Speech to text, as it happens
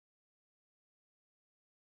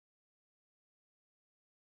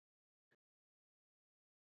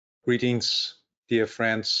Greetings, dear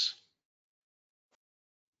friends.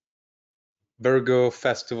 Virgo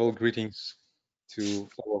Festival greetings to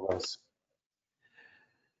all of us.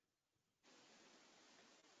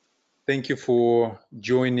 Thank you for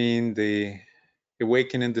joining the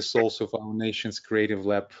Awakening the Souls of Our Nations Creative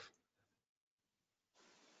Lab,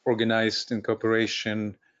 organized in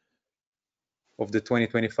cooperation of the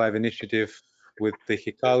 2025 initiative with the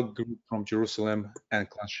Hechal Group from Jerusalem and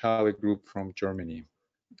Klangschale Group from Germany.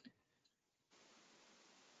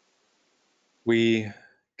 We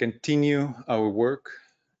continue our work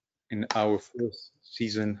in our first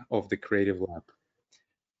season of the Creative Lab.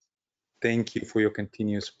 Thank you for your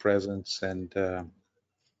continuous presence and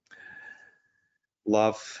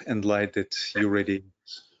love and light that you radiate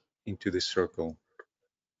into this circle.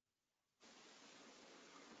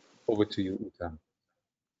 Over to you, Uta.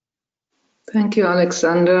 Thank you,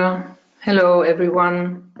 Alexander. Hello,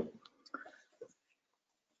 everyone.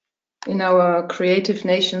 In our Creative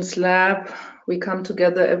Nations Lab, we come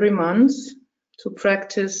together every month to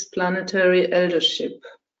practice planetary eldership,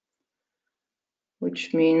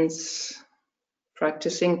 which means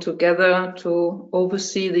practicing together to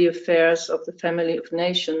oversee the affairs of the family of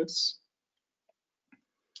nations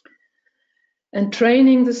and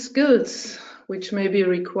training the skills which may be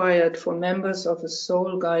required for members of a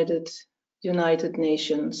soul-guided United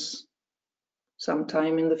Nations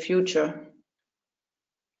sometime in the future.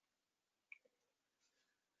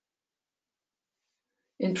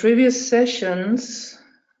 In previous sessions,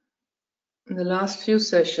 in the last few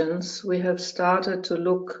sessions, we have started to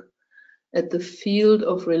look at the field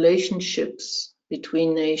of relationships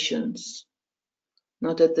between nations,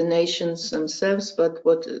 not at the nations themselves, but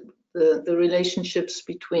what the relationships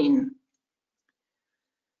between.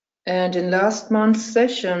 And in last month's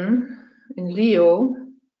session in Leo,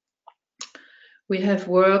 we have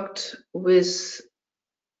worked with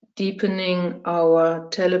deepening our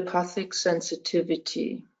telepathic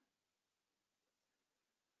sensitivity.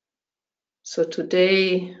 So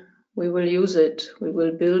today we will use it, we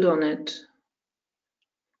will build on it,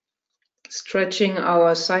 stretching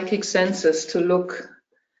our psychic senses to look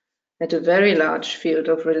at a very large field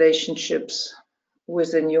of relationships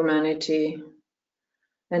within humanity,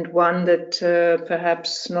 and one that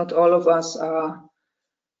perhaps not all of us are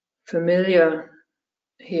familiar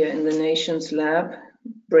here in the Nations Lab,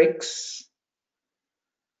 BRICS,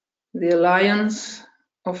 the Alliance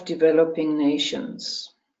of Developing Nations.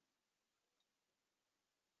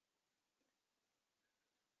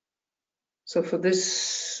 So for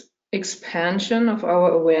this expansion of our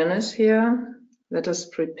awareness here, let us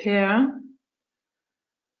prepare,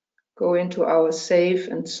 go into our safe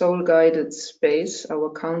and soul-guided space,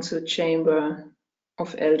 our council chamber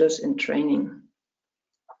of elders in training.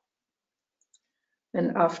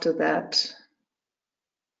 And after that,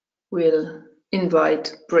 we'll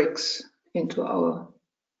invite BRICS into our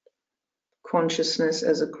consciousness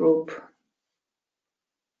as a group.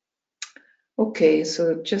 Okay,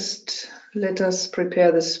 so just let us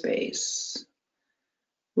prepare the space.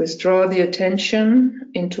 Withdraw the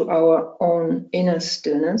attention into our own inner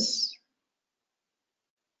stillness.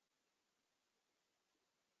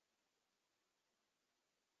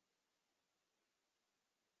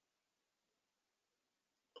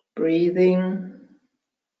 Breathing,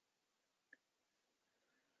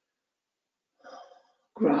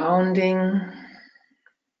 grounding,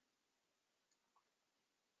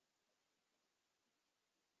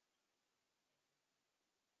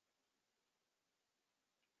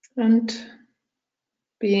 and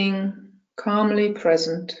being calmly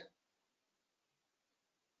present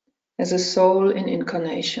as a soul in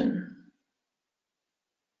incarnation.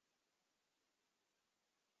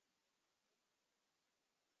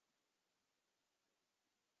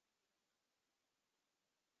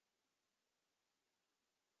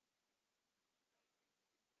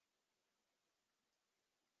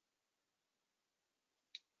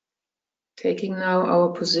 Taking now our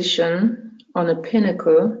position on a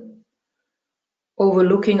pinnacle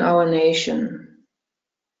overlooking our nation,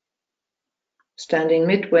 standing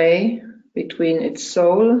midway between its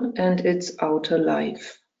soul and its outer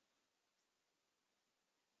life.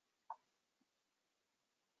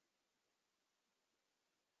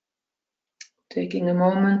 Taking a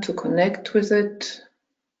moment to connect with it.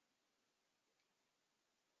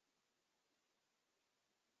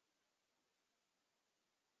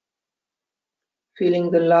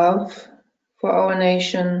 Feeling the love for our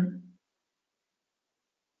nation.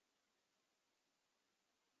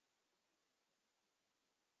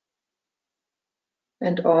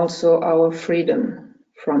 And also our freedom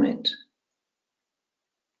from it.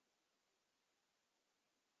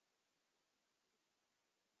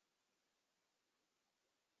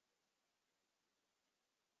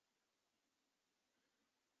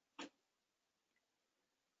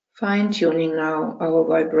 Fine-tuning now our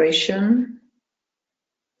vibration,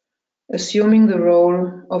 assuming the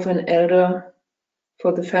role of an elder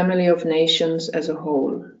for the family of nations as a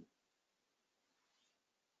whole.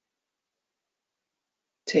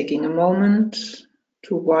 Taking a moment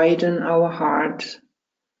to widen our heart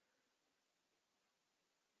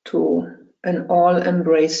to an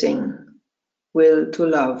all-embracing will to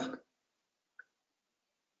love.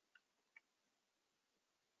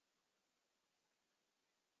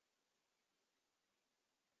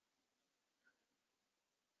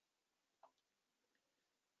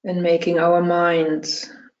 And making our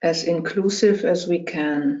minds as inclusive as we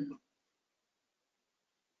can.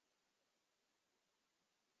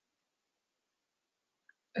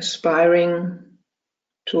 Aspiring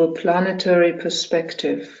to a planetary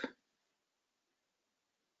perspective.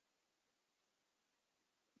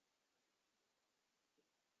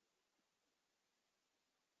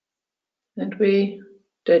 And we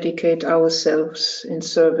dedicate ourselves in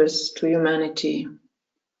service to humanity.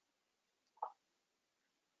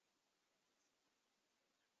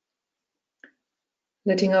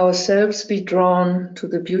 Letting ourselves be drawn to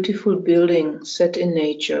the beautiful building set in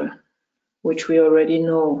nature, which we already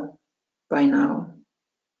know by now.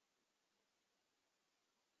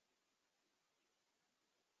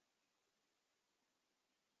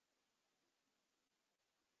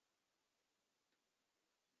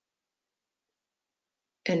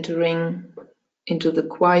 Entering into the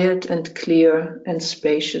quiet and clear and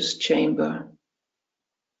spacious chamber.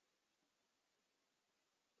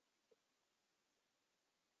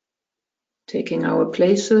 Taking our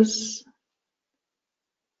places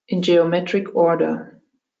in geometric order.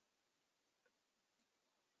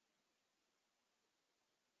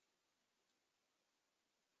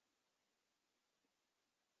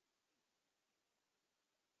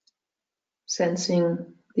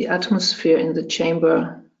 Sensing the atmosphere in the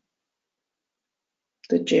chamber,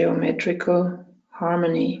 the geometrical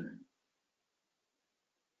harmony.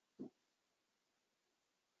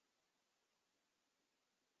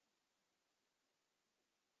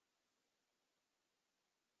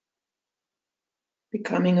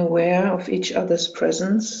 Becoming aware of each other's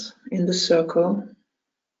presence in the circle.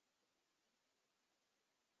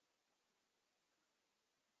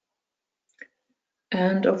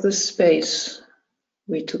 And of the space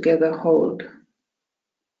we together hold.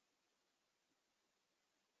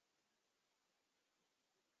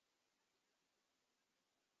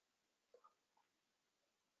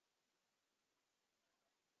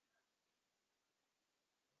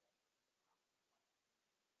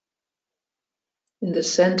 In the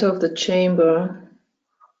center of the chamber,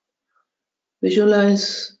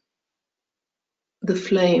 visualize the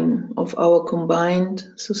flame of our combined,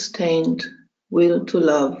 sustained will to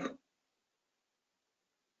love.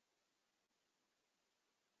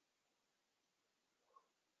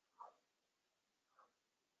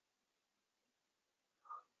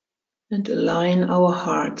 And align our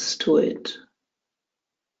hearts to it.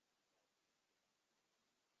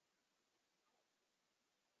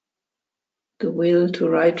 The will to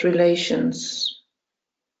right relations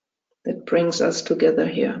that brings us together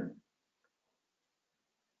here.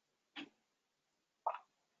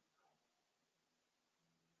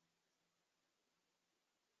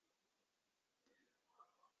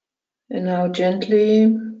 And now gently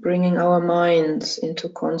bringing our minds into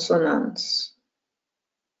consonance.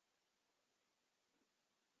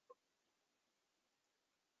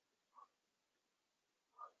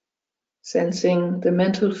 Sensing the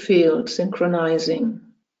mental field synchronizing.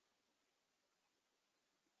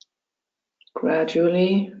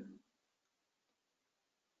 Gradually,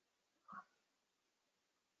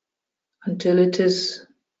 until it is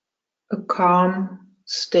a calm,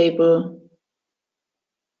 stable,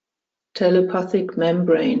 telepathic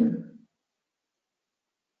membrane.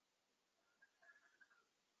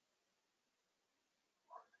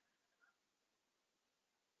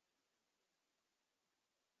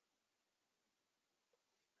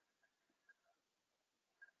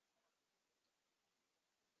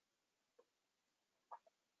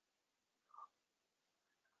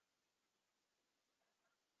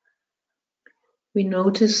 We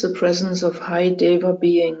notice the presence of high Deva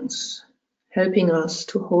beings helping us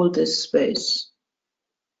to hold this space,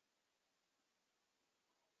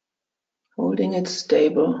 holding it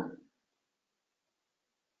stable.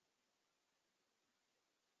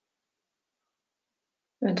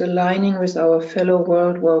 And aligning with our fellow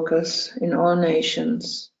world workers in all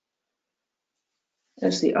nations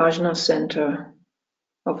as the Ajna center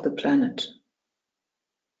of the planet.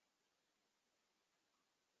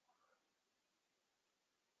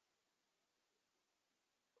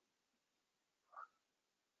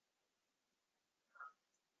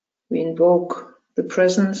 we invoke the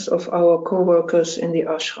presence of our co-workers in the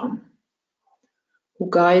ashram, who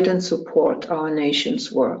guide and support our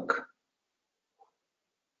nation's work.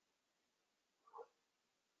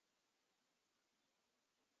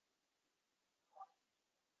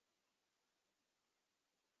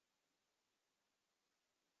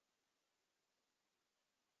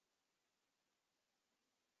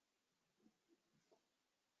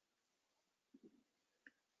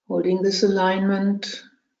 Holding this alignment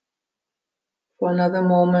for another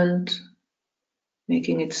moment,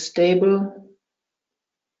 making it stable.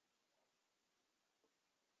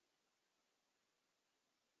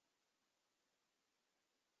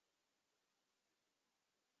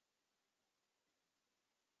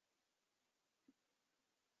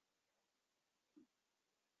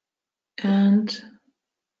 And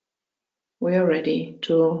we are ready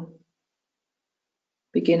to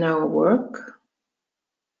begin our work,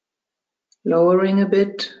 lowering a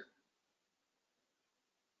bit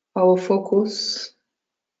our focus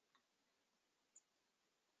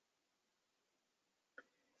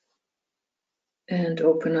and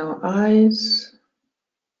open our eyes.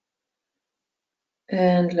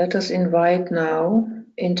 And let us invite now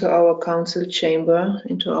into our council chamber,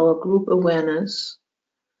 into our group awareness,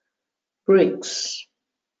 BRICS,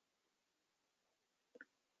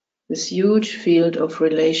 this huge field of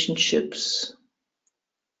relationships.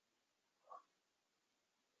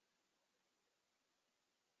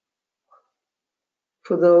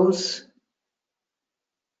 For those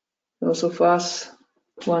of us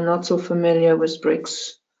who are not so familiar with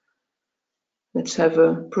BRICS, let's have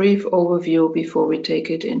a brief overview before we take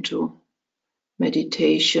it into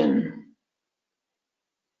meditation.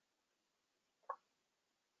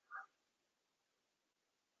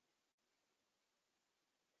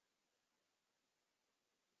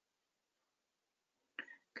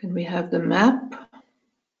 Can we have the map?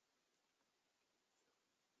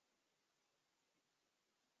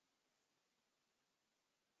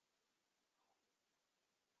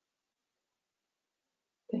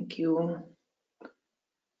 Thank you.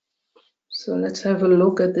 So let's have a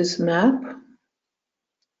look at this map.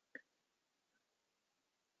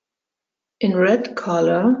 In red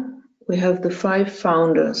color, we have the 5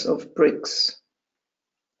 founders of BRICS.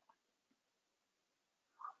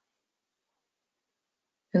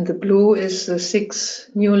 And the blue is the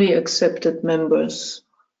 6 newly accepted members.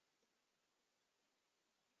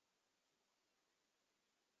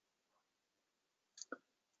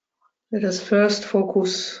 Let us first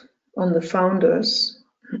focus on the founders.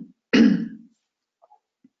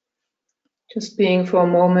 Just being for a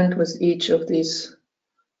moment with each of these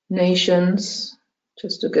nations,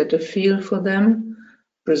 just to get a feel for them.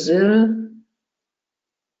 Brazil,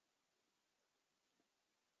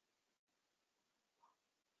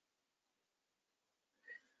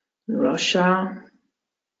 Russia,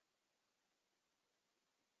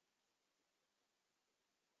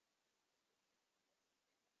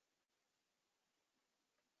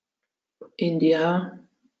 India,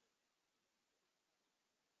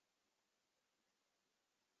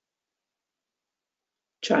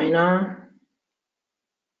 China,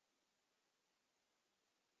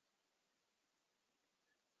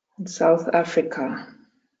 and South Africa.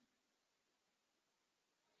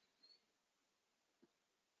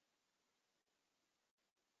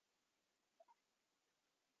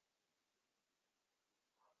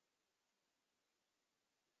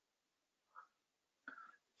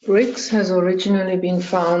 BRICS has originally been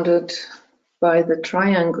founded by the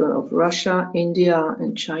triangle of Russia, India,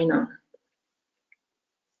 and China.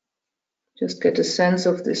 Just get a sense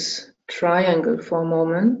of this triangle for a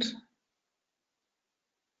moment.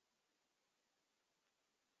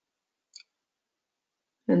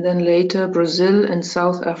 And then later, Brazil and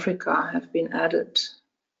South Africa have been added.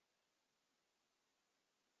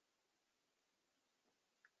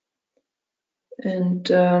 And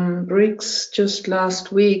BRICS just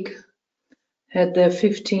last week had their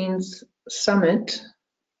 15th summit,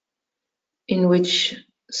 in which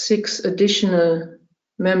 6 additional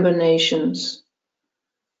member nations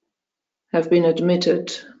have been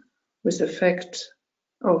admitted with effect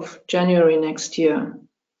of January next year.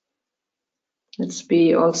 Let's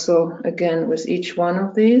be also again with each one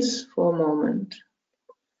of these for a moment.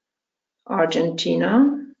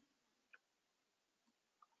 Argentina,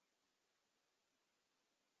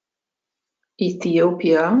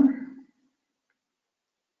 Ethiopia,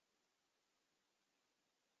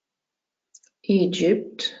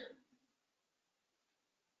 Egypt,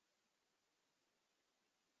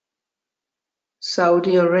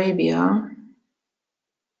 Saudi Arabia,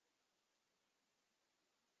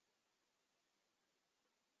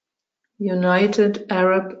 United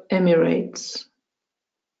Arab Emirates,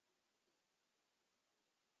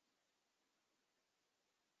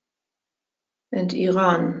 and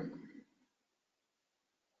Iran.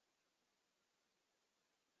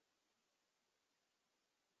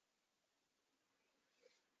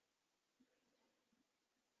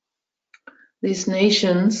 These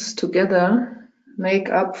nations together make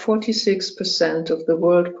up 46% of the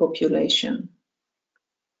world population.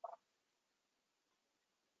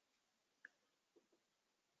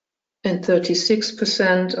 And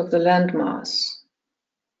 36% of the landmass.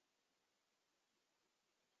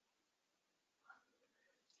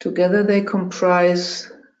 Together they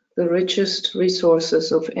comprise the richest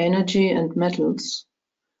resources of energy and metals,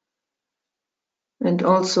 and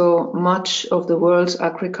also much of the world's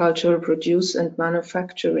agricultural produce and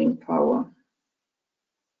manufacturing power.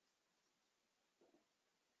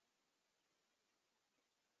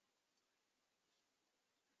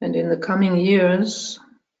 And in the coming years,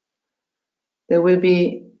 there will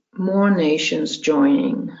be more nations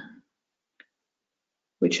joining,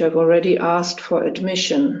 which have already asked for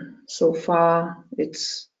admission. So far,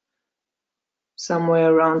 it's somewhere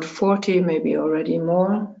around 40, maybe already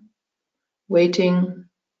more, waiting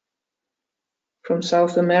from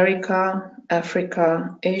South America,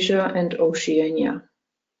 Africa, Asia, and Oceania.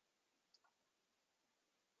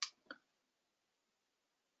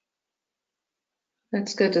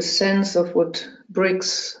 Let's get a sense of what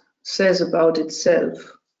BRICS says about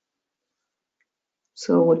itself.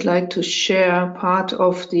 So I would like to share part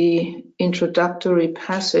of the introductory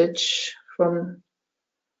passage from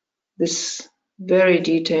this very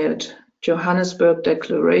detailed Johannesburg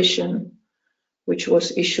Declaration, which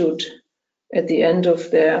was issued at the end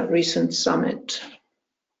of their recent summit.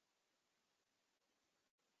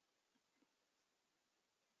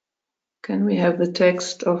 Can we have the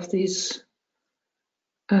text of these?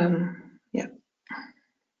 Yeah.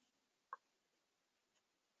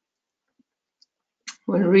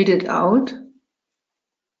 We'll read it out.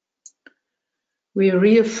 We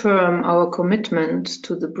reaffirm our commitment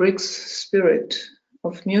to the BRICS spirit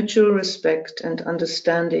of mutual respect and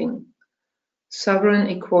understanding, sovereign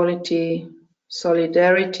equality,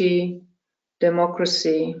 solidarity,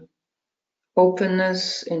 democracy,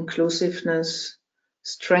 openness, inclusiveness,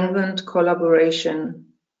 strengthened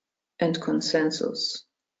collaboration, and consensus.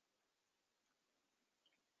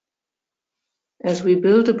 As we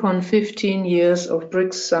build upon 15 years of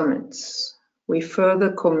BRICS summits, we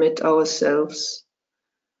further commit ourselves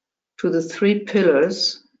to the 3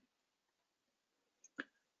 pillars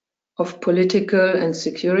of political and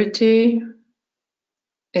security,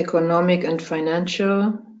 economic and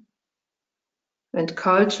financial, and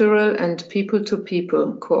cultural and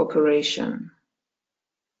people-to-people cooperation,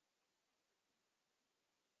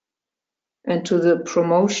 and to the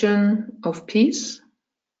promotion of peace,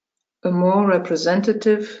 a more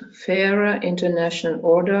representative, fairer international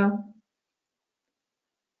order,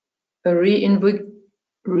 a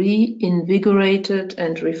reinvigorated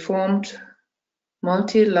and reformed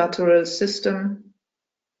multilateral system,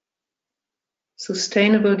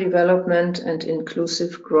 sustainable development and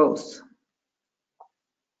inclusive growth.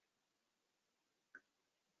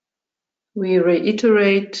 We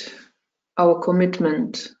reiterate our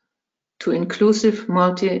commitment to inclusive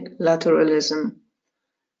multilateralism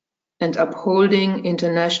and upholding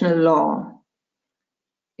international law,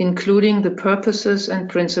 including the purposes and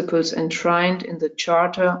principles enshrined in the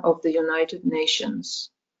Charter of the United Nations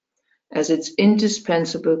as its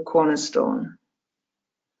indispensable cornerstone,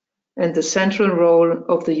 and the central role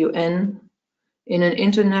of the UN in an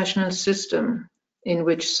international system in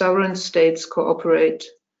which sovereign states cooperate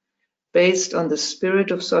based on the spirit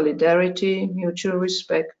of solidarity, mutual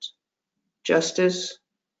respect, justice,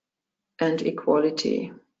 and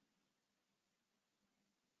equality.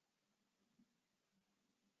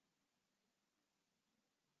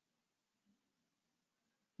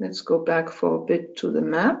 Let's go back for a bit to the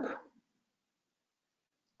map.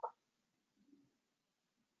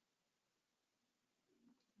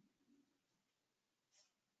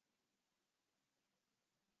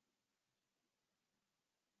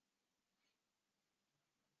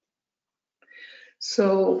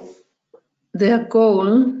 So their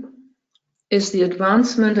goal is the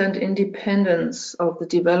advancement and independence of the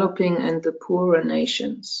developing and the poorer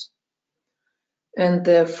nations, and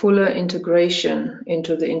their fuller integration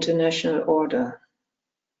into the international order.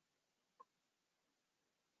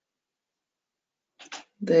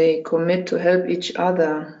 They commit to help each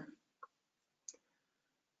other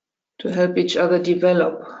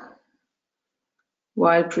develop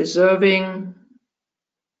while preserving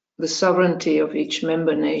the sovereignty of each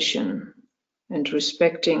member nation and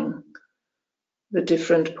respecting the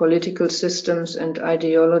different political systems and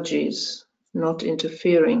ideologies, not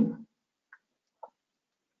interfering.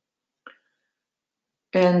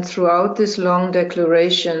 And throughout this long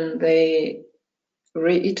declaration, they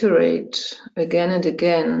reiterate again and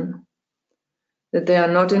again that they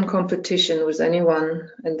are not in competition with anyone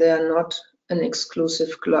and they are not an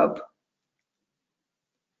exclusive club.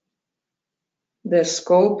 Their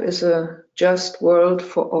scope is a just world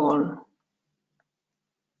for all.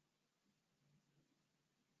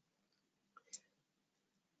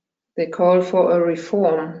 They call for a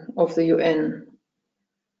reform of the UN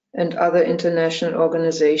and other international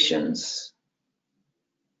organizations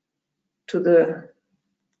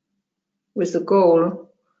with the goal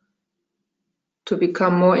to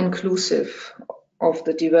become more inclusive of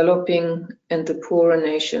the developing and the poorer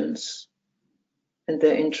nations and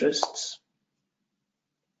their interests.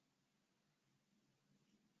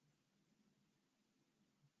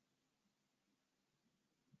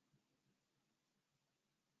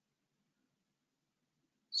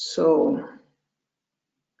 So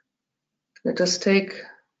let us take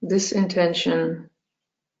this intention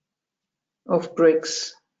of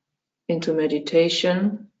BRICS into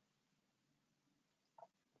meditation.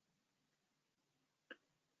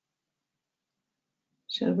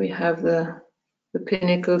 Shall we have the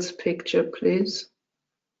pinnacles picture, please?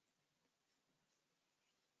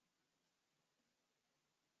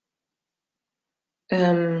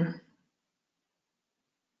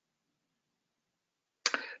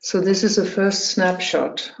 So this is a first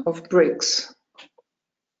snapshot of BRICS.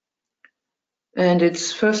 And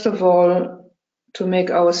it's first of all to make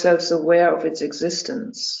ourselves aware of its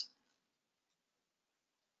existence.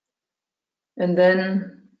 And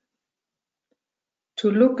then to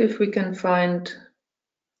look if we can find,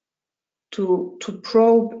 to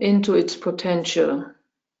probe into its potential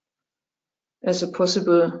as a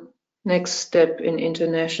possible next step in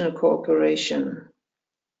international cooperation.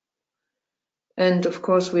 And of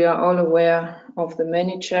course, we are all aware of the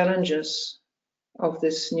many challenges of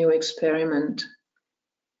this new experiment.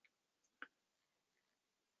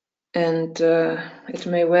 And it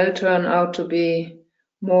may well turn out to be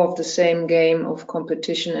more of the same game of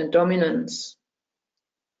competition and dominance.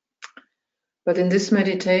 But in this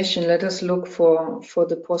meditation, let us look for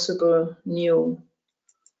the possible new,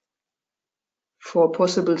 for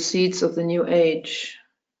possible seeds of the new age.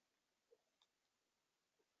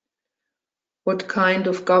 What kind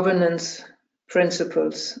of governance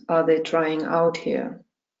principles are they trying out here?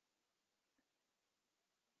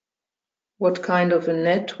 What kind of a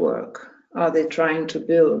network are they trying to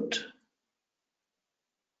build?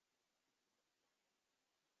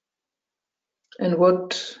 And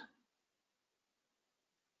what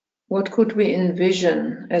could we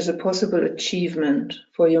envision as a possible achievement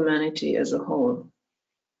for humanity as a whole?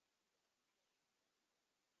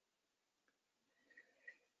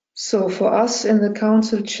 So for us in the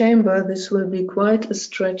council chamber, this will be quite a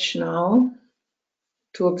stretch now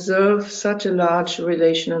to observe such a large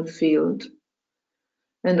relational field,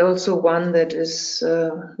 and also one that is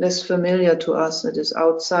less familiar to us, that is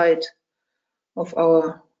outside of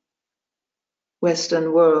our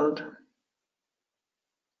Western world.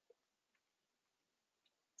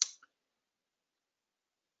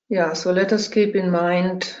 Yeah, so let us keep in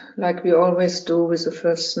mind, like we always do with the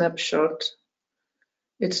first snapshot,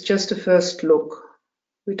 it's just a first look.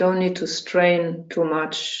 We don't need to strain too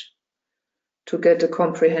much to get a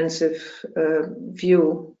comprehensive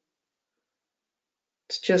view.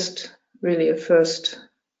 It's just really a first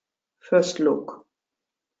look.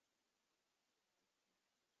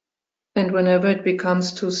 And whenever it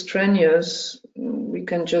becomes too strenuous, we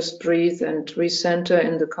can just breathe and recenter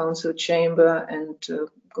in the council chamber and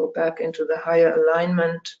go back into the higher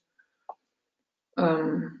alignment.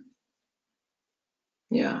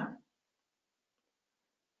 Yeah.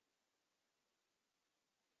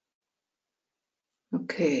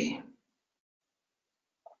 Okay.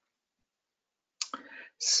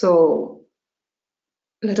 So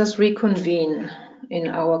let us reconvene in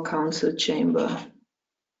our council chamber.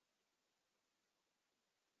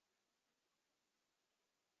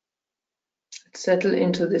 Settle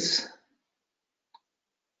into this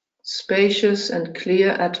spacious and clear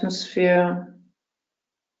atmosphere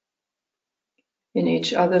in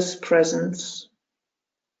each other's presence.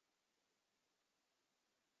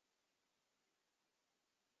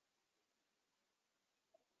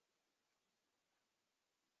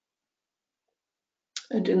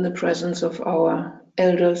 And in the presence of our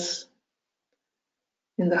elders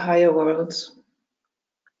in the higher worlds.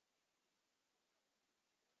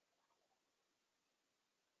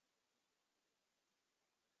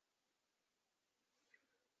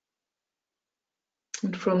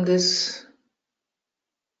 And from this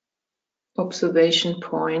observation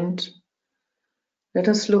point, let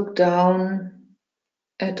us look down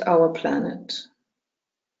at our planet.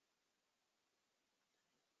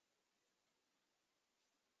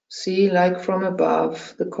 See, like from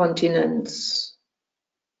above, the continents,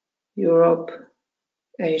 Europe,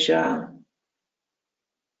 Asia,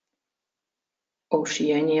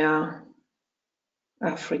 Oceania,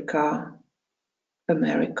 Africa,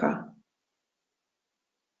 America.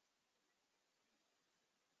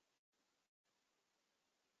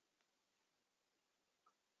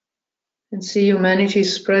 And see humanity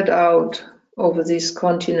spread out over these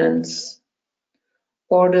continents,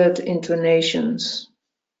 ordered into nations.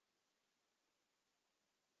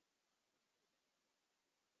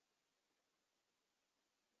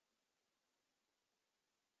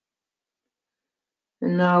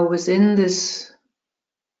 And now within this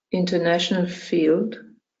international field,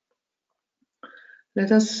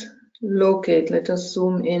 let us let us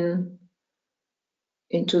zoom in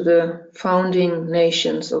into the founding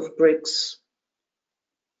nations of BRICS,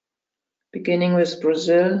 beginning with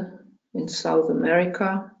Brazil in South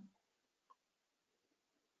America,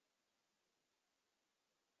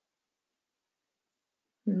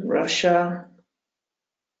 and Russia,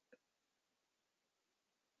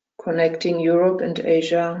 connecting Europe and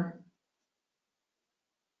Asia,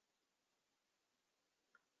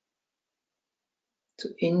 to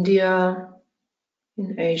India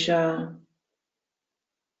in Asia,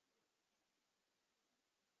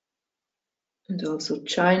 and also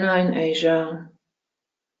China in Asia,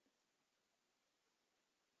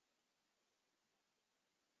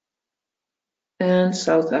 and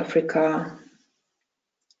South Africa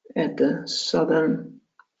at the southern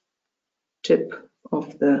tip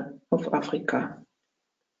of Africa.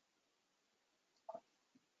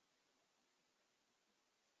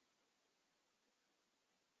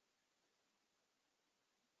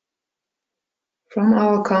 From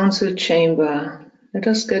our council chamber, let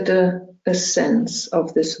us get a sense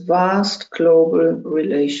of this vast global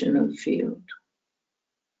relational field.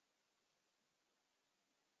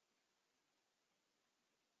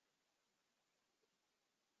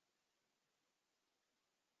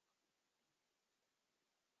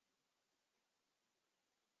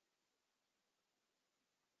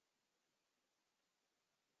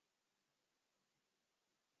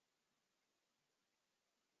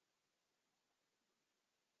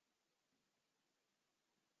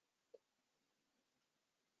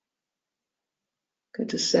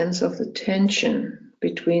 Get a sense of the tension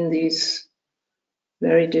between these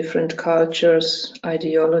very different cultures,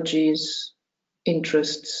 ideologies,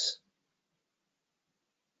 interests,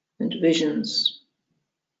 and visions.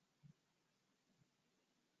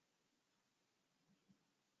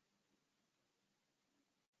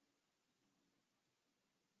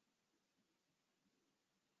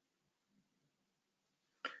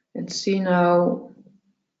 And see now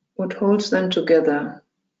what holds them together.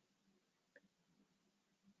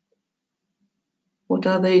 What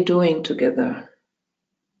are they doing together?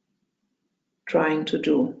 Trying to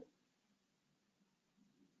do?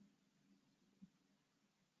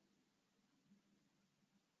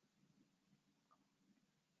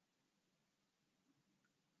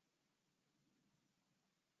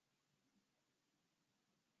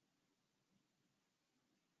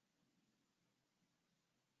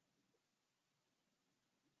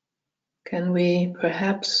 Can we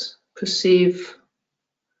perhaps perceive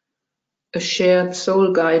a shared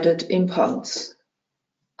soul-guided impulse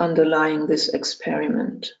underlying this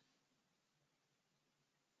experiment?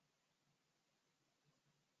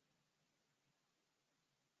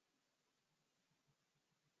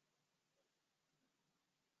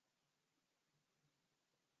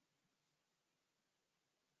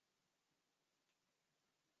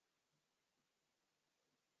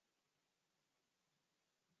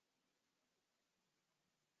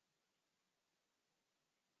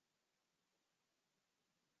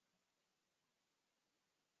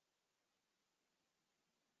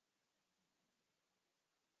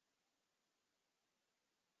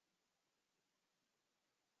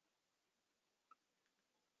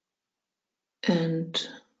 And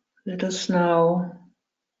let us now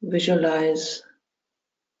visualize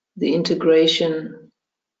the integration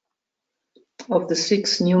of the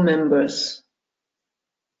 6 new members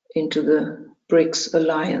into the BRICS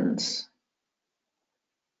alliance.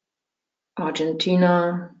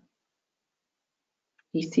 Argentina,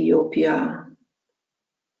 Ethiopia,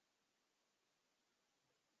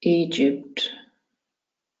 Egypt,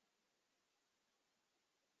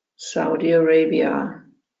 Saudi Arabia,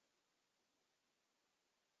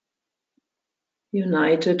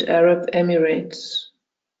 United Arab Emirates,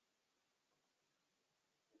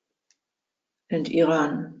 and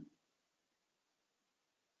Iran.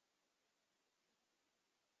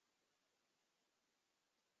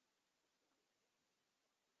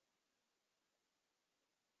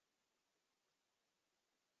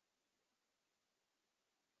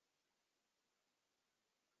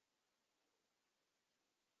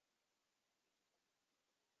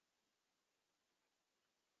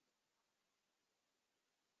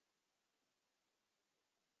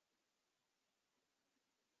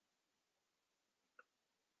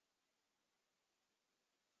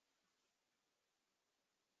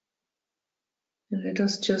 And let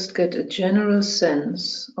us just get a general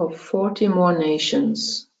sense of 40 more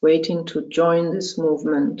nations waiting to join this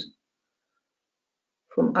movement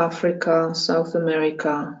from Africa, South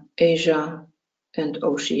America, Asia, and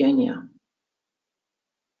Oceania.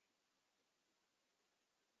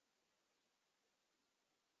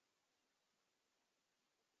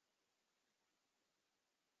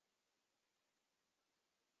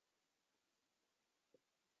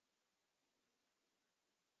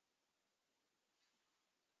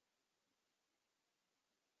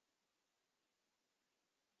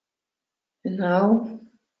 And now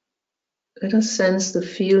let us sense the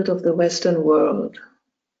field of the Western world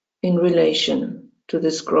in relation to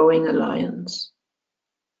this growing alliance.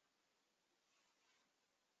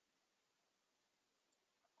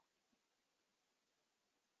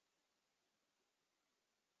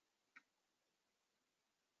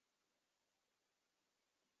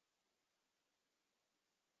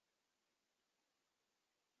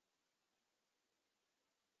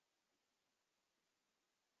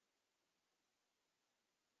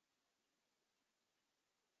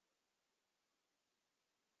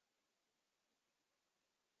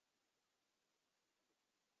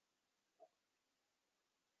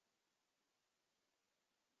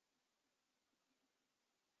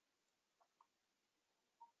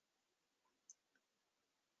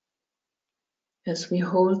 As we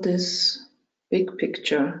hold this big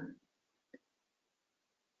picture,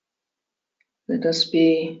 let us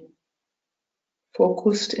be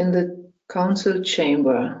focused in the council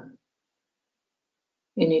chamber,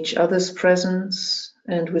 in each other's presence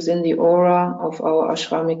and within the aura of our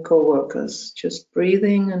ashramic co-workers, just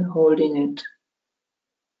breathing and holding it.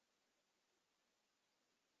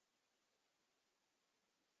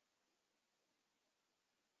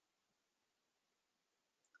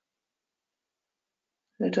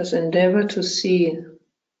 Let us endeavor to see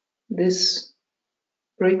this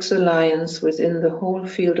BRICS alliance within the whole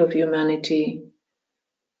field of humanity,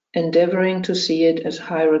 endeavoring to see it as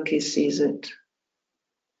hierarchy sees it,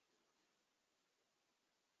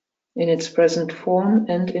 in its present form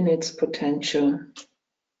and in its potential.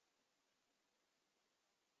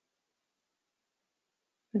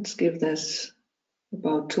 Let's give this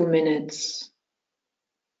about 2 minutes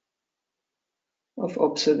of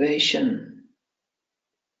observation.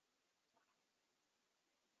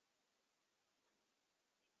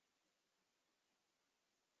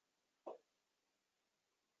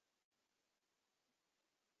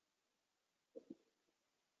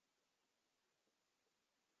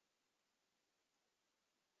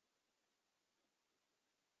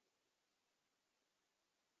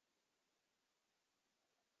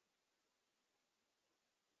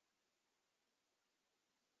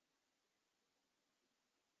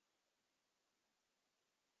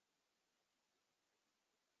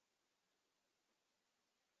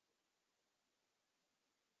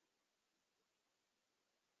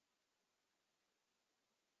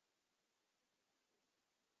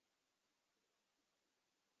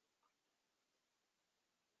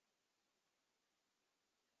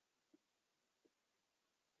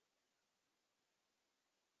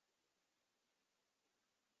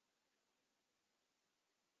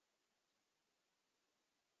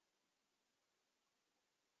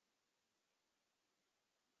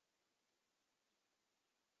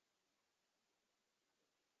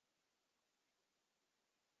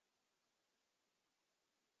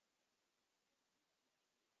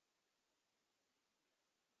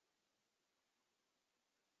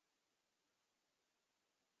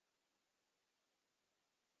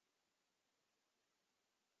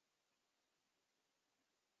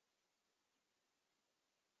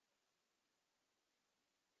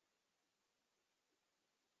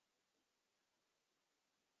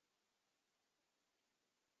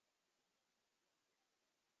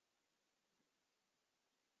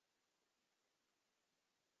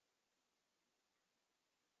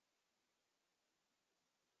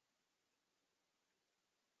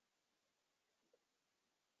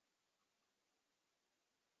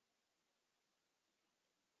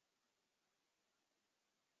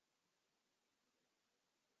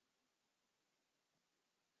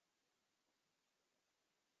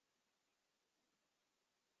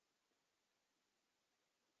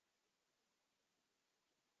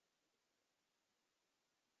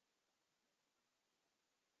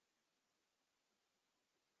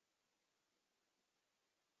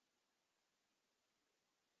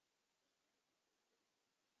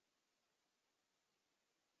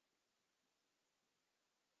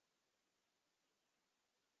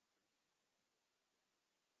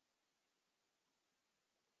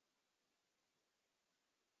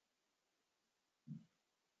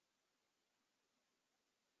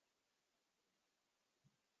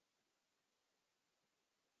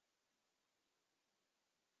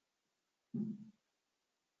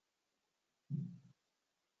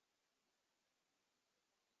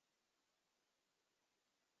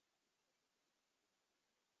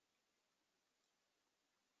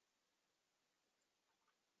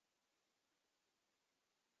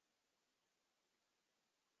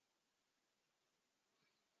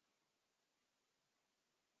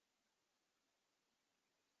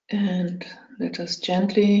 And let us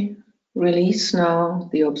gently release now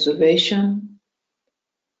the observation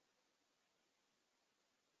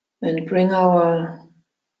and bring our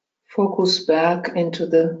focus back into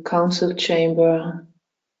the council chamber,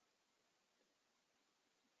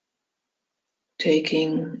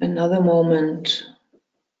 taking another moment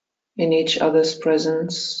in each other's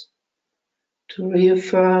presence to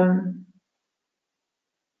reaffirm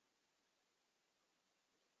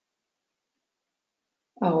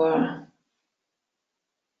our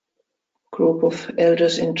group of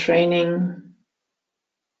elders in training,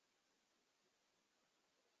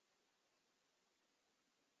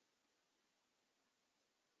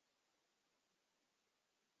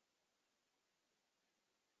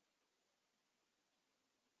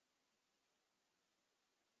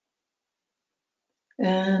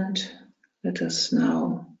 and let us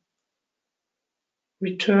now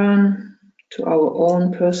return to our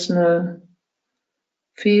own personal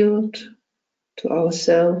field, to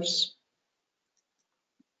ourselves,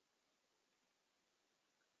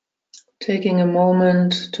 taking a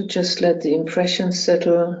moment to just let the impressions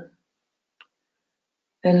settle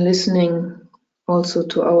and listening also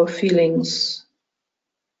to our feelings,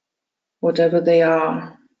 whatever they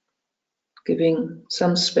are, giving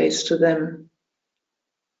some space to them.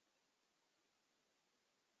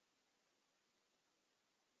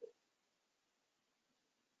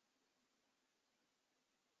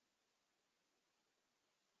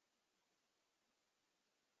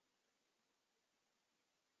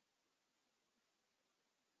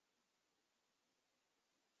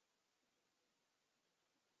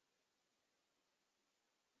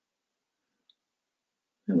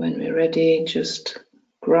 And when we're ready, just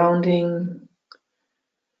grounding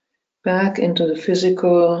back into the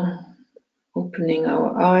physical, opening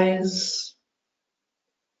our eyes,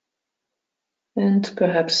 and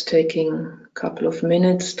perhaps taking a couple of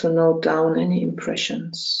minutes to note down any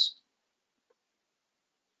impressions.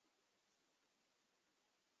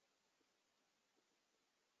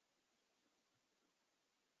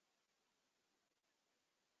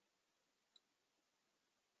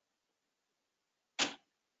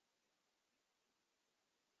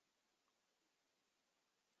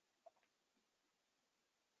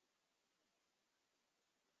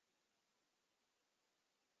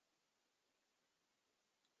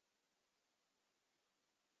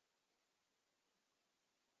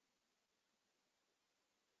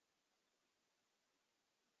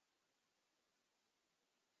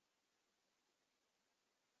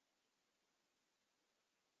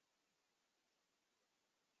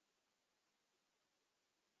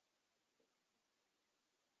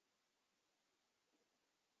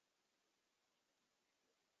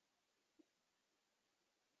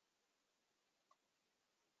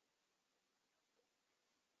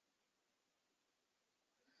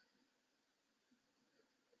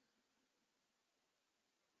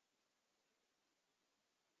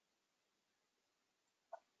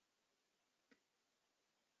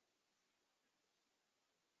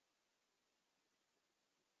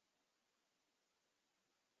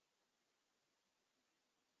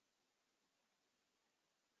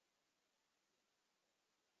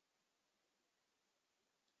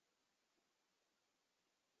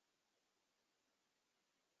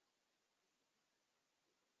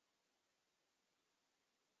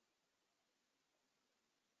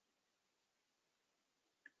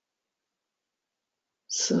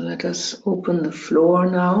 So let us open the floor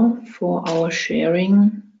now for our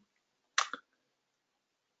sharing,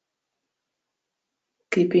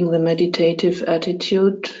 keeping the meditative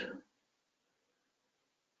attitude,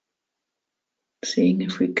 seeing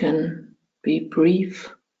if we can be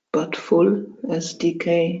brief but full, as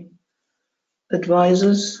DK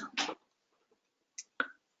advises.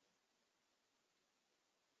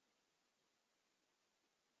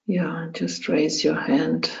 Yeah, just raise your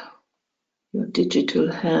hand, your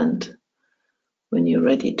digital hand, when you're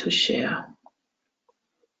ready to share.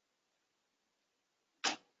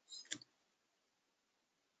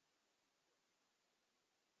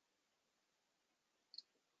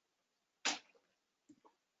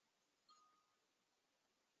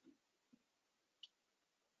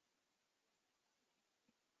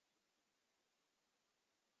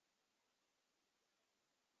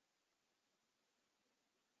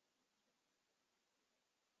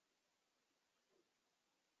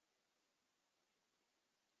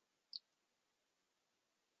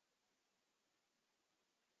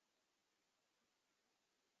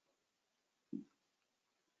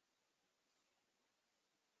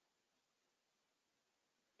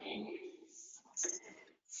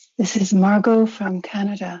 This is Margot from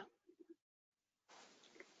Canada.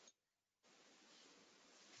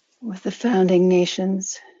 with the founding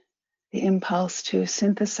nations, the impulse to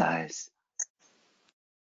synthesize,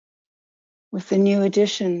 with the new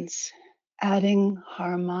additions, adding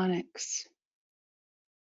harmonics,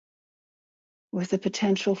 with the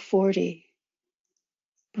potential 40,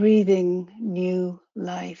 breathing new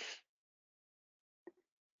life.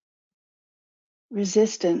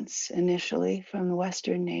 Resistance initially from the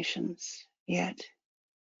Western nations, yet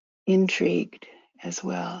intrigued as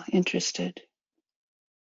well, interested.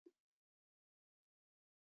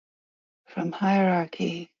 From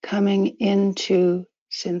hierarchy, coming into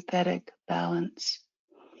synthetic balance,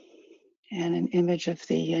 and an image of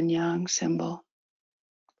the yin-yang symbol.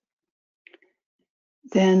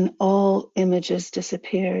 Then all images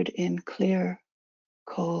disappeared in clear,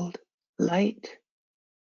 cold light,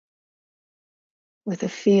 with a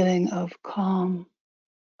feeling of calm,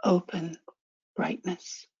 open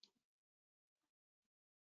brightness.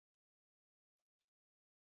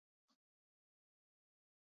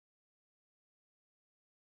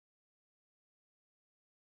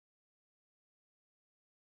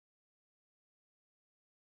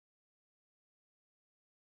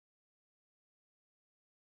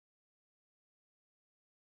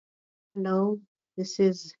 Hello, this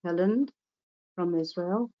is Helen from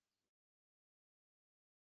Israel.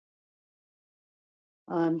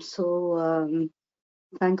 I'm so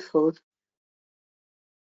thankful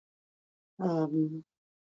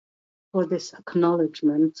for this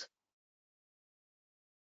acknowledgement.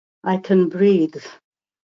 I can breathe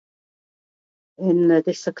in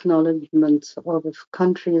this acknowledgement of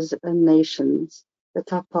countries and nations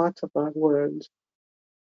that are part of our world.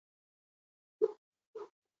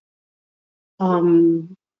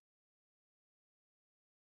 And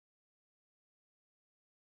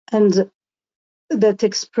that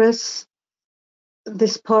express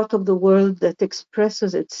this part of the world that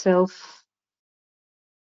expresses itself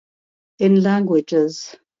in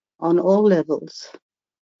languages on all levels,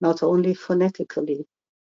 not only phonetically,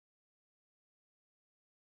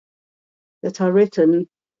 that are written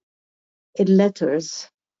in letters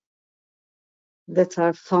that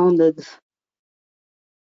are founded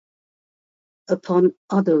upon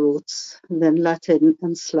other roots than Latin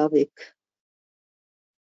and Slavic.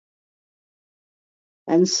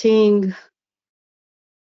 And seeing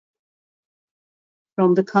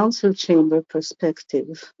from the council chamber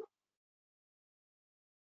perspective,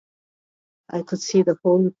 I could see the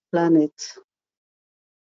whole planet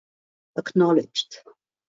acknowledged.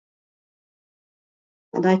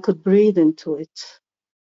 And I could breathe into it.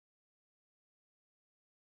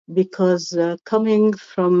 Because coming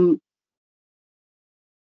from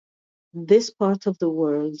this part of the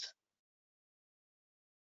world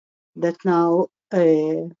that now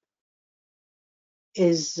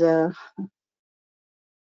is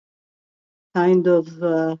kind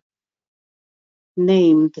of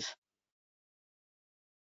named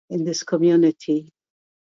in this community,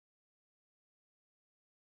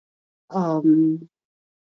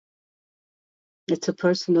 it's a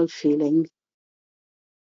personal feeling,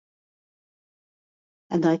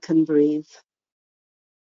 and I can breathe.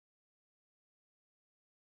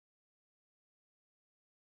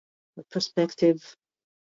 The perspective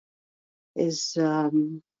is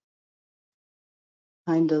kind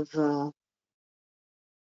of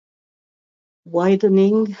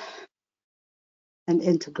widening and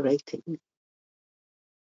integrating.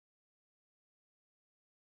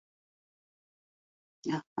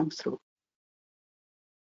 Yeah, I'm through.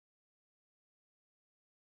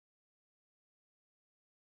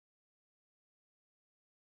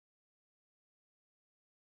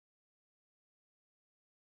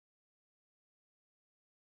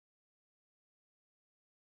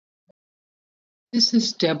 This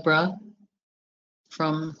is Deborah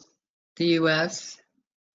from the US.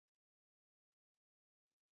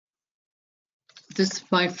 This is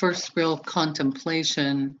my first real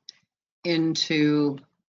contemplation into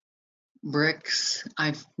BRICS.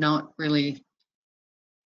 I've not really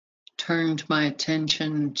turned my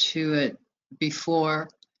attention to it before.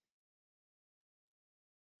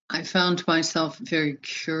 I found myself very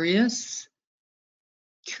curious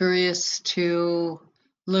to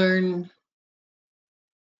learn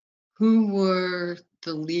who were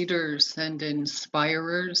the leaders and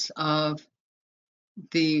inspirers of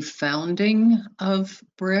the founding of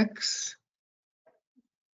BRICS.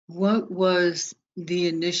 What was the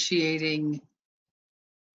initiating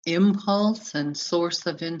impulse and source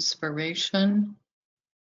of inspiration?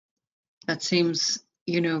 That seems,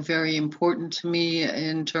 very important to me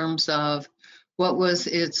in terms of what was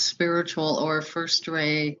its spiritual or first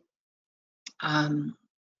ray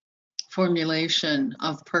formulation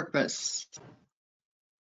of purpose.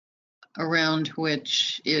 around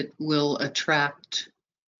which it will attract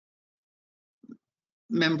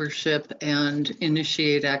membership and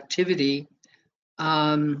initiate activity.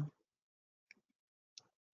 How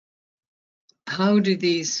do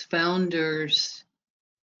these founders,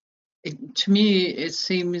 to me, it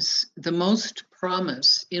seems the most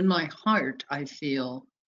promise in my heart, I feel,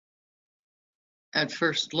 at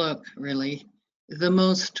first look, really, the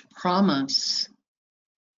most promise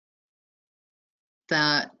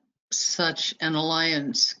that such an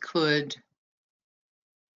alliance could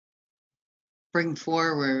bring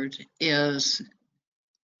forward is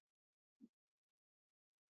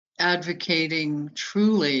advocating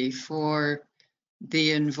truly for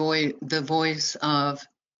the voice of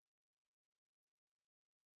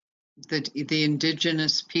the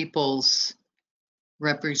indigenous peoples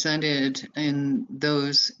represented in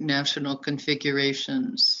those national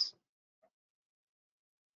configurations.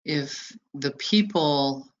 If the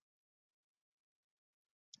people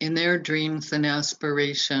in their dreams and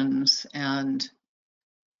aspirations and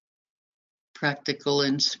practical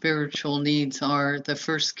and spiritual needs are the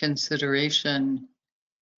first consideration,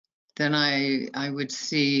 then I would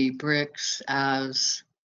see BRICS as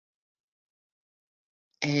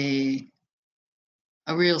a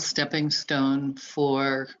real stepping stone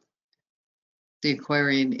for the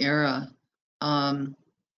Aquarian era. On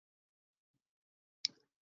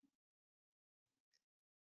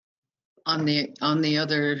the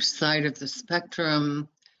other side of the spectrum,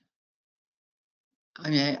 I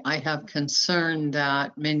mean, I have concern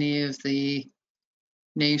that many of the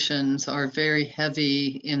nations are very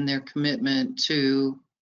heavy in their commitment to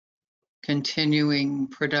continuing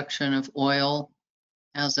production of oil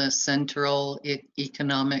as a central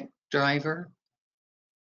economic driver.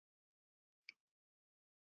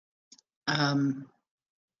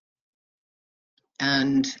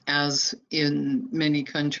 And as in many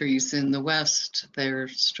countries in the West, they're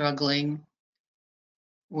struggling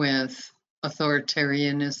with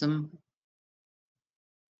authoritarianism,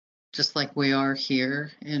 just like we are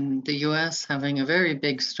here in the US, having a very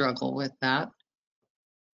big struggle with that.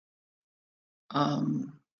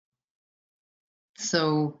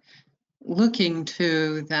 So looking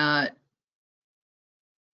to that,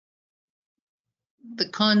 the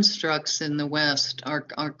constructs in the West are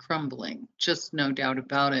crumbling, just no doubt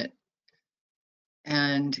about it,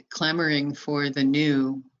 and clamoring for the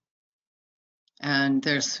new. And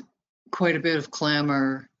there's quite a bit of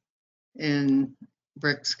clamor in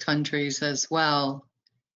BRICS countries as well.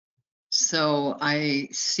 So I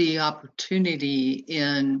see opportunity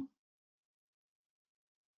in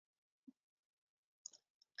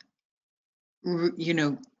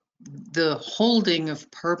the holding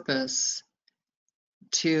of purpose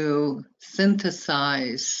to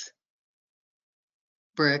synthesize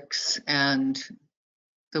BRICS and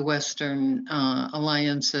the Western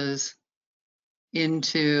alliances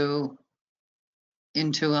into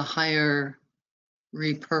a higher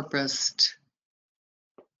repurposed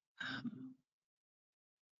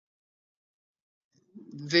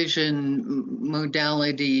vision,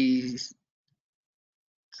 modalities,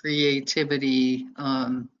 creativity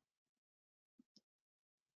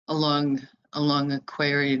along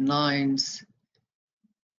Aquarian lines.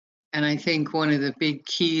 And I think one of the big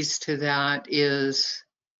keys to that is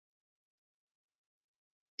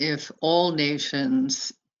if all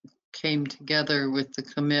nations came together with the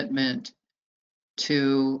commitment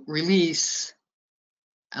to release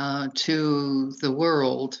to the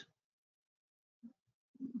world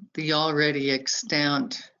the already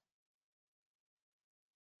extant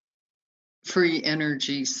free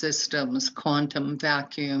energy systems, quantum,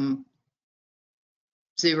 vacuum,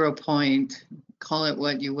 0 point, call it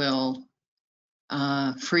what you will,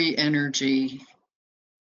 free energy,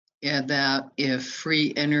 and that if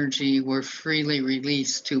free energy were freely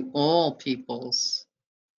released to all peoples,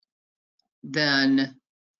 then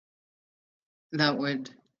that would,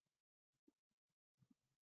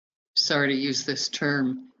 sorry to use this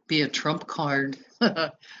term, be a trump card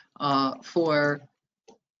for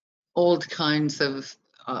old kinds of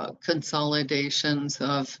consolidations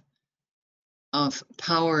of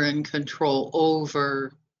power and control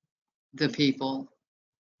over the people.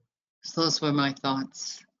 So those were my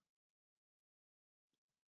thoughts.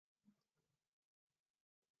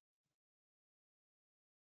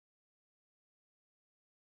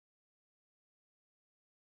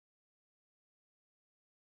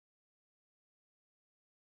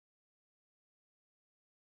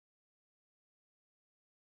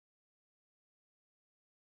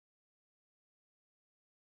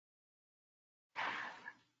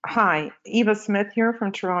 Hi, Eva Smith here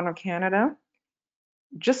from Toronto, Canada.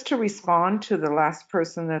 just to respond to the last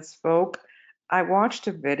person that spoke, I watched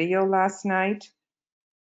a video last night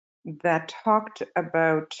that talked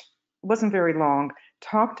about, wasn't very long,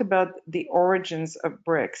 talked about the origins of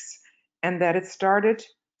BRICS and that it started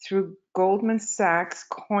through Goldman Sachs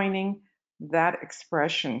coining that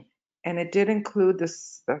expression. And it did include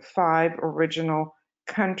the 5 original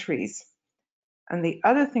countries. And the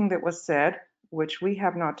other thing that was said, which we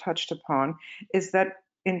have not touched upon, is that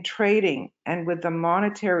in trading and with the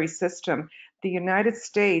monetary system, the United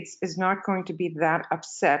States is not going to be that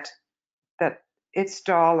upset that its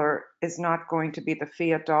dollar is not going to be the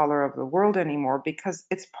fiat dollar of the world anymore because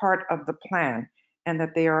it's part of the plan and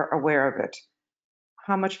that they are aware of it.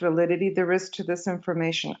 How much validity there is to this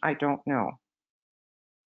information, I don't know.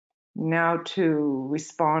 Now to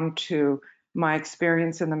respond to my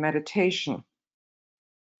experience in the meditation.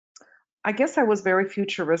 I guess I was very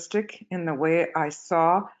futuristic in the way I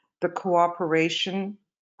saw the cooperation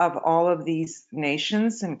of all of these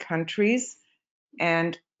nations and countries,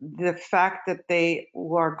 and the fact that they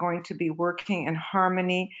are going to be working in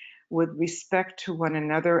harmony with respect to one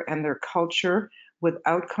another and their culture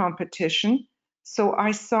without competition. So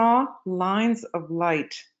I saw lines of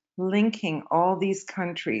light linking all these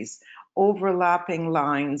countries, overlapping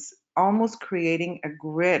lines, almost creating a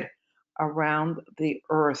grid around the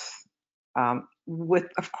earth, with,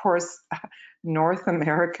 of course, North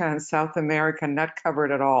America and South America not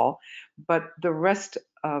covered at all, but the rest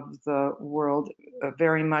of the world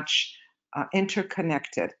very much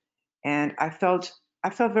interconnected. And I felt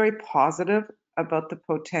very positive about the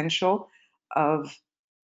potential of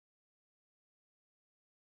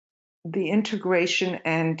the integration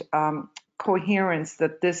and coherence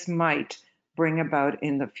that this might bring about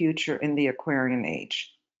in the future in the Aquarian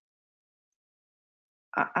age.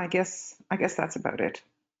 I guess that's about it.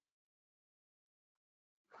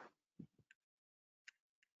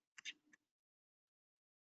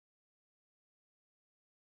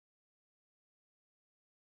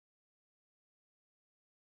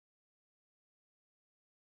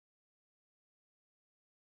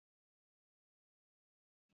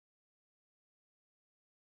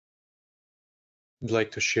 I'd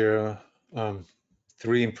like to share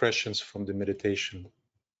 3 impressions from the meditation.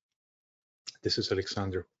 This is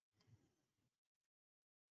Alexander.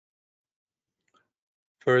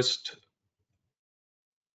 First,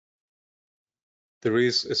 there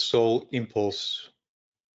is a soul impulse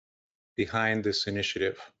behind this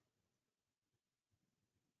initiative,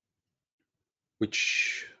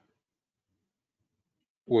 which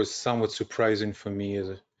was somewhat surprising for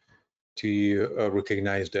me to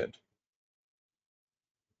recognize that.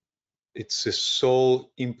 It's a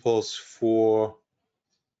soul impulse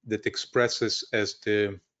that expresses as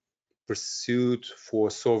the pursuit for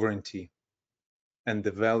sovereignty and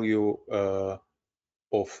the value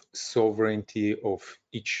of sovereignty of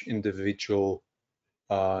each individual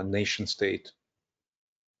nation state.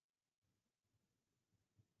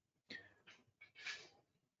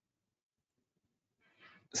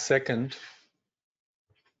 Second,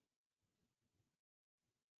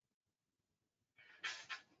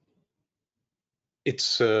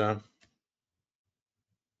 it's a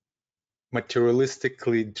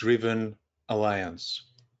materialistically driven alliance,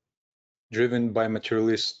 driven by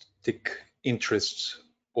materialistic interests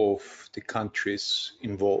of the countries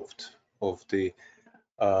involved, of the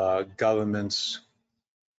governments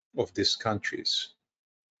of these countries.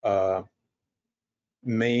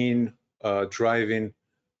 Main driving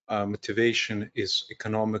motivation is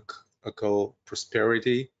economical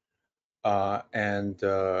prosperity and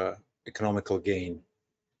economical gain.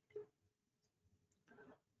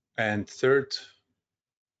 And third,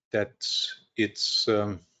 that it's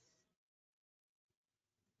the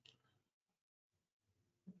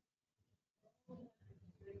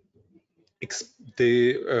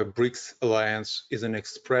BRICS alliance is an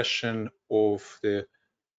expression of the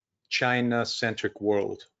China-centric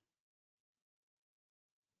world,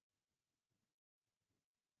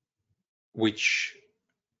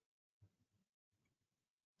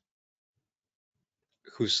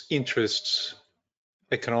 whose interests,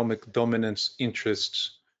 economic dominance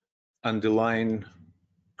interests, underline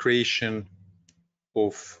creation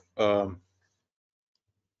of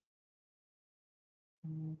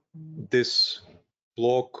this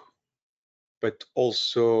bloc, but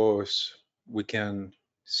also we can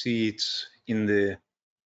see it in the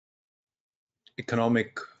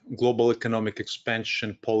global economic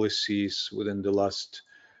expansion policies within the last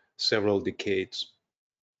several decades.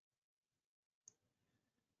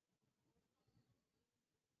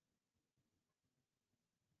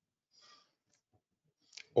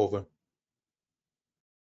 Over.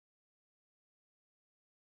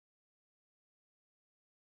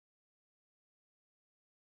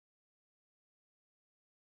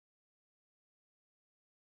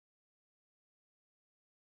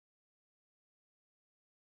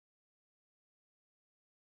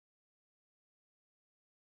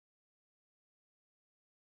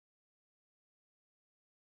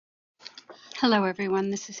 Hello,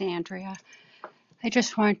 everyone. This is Andrea. I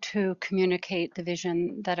just want to communicate the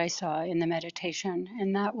vision that I saw in the meditation,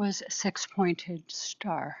 and that was a six-pointed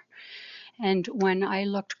star. And when I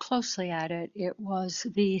looked closely at it, it was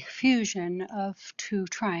the fusion of two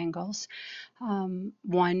triangles,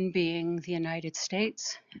 one being the United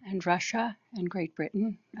States and Russia and Great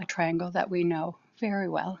Britain, a triangle that we know very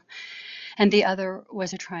well. And the other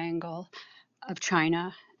was a triangle of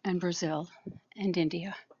China and Brazil and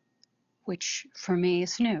India, which for me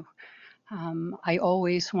is new. I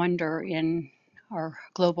always wonder in our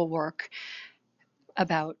global work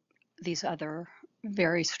about these other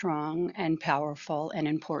very strong and powerful and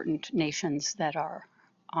important nations that are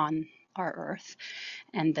on our earth,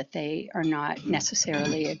 and that they are not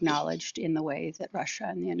necessarily acknowledged in the way that Russia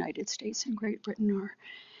and the United States and Great Britain are.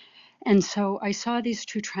 And so I saw these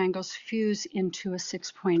two triangles fuse into a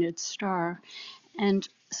six-pointed star. And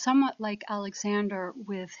somewhat like Alexander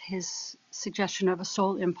with his suggestion of a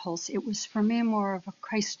soul impulse, it was for me more of a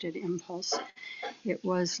Christed impulse. It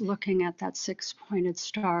was looking at that six-pointed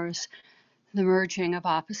star as the merging of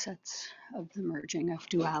opposites, of the merging of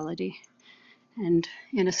duality, and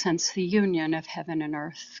in a sense, the union of heaven and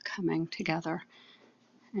earth coming together,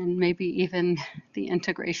 and maybe even the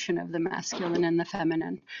integration of the masculine and the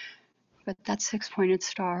feminine. But that six-pointed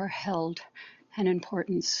star held an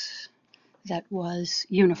importance that was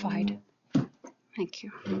unified. Thank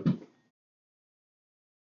you.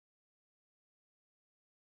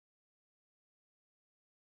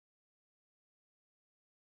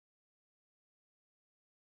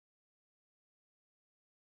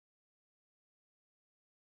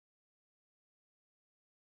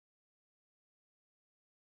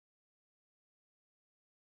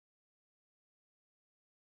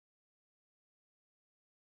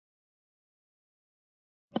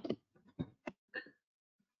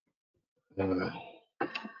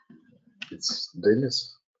 It's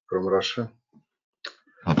Denis from Russia,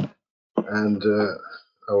 and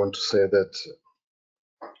I want to say that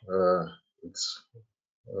it's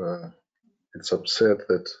upset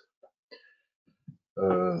that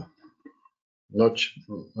not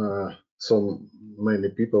so many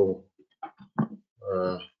people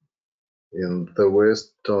in the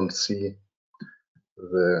West don't see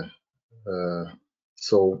the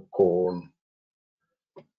soul core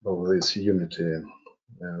of this unity.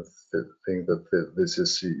 I think that this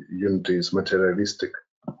is unity is materialistic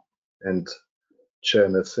and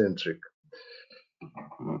China-centric,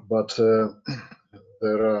 but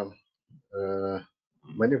there are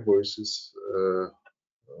many voices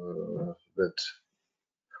that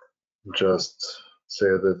just say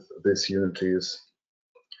that this unity is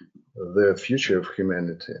the future of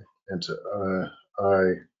humanity, and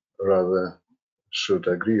I rather should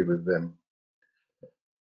agree with them.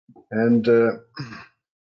 And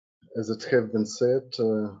as it has been said,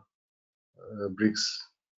 BRICS,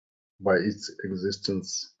 by its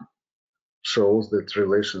existence, shows that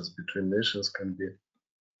relations between nations can be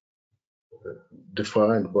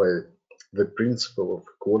defined by the principle of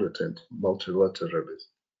equality and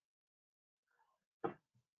multilateralism.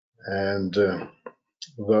 And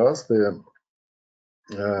thus, the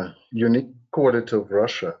unique quality of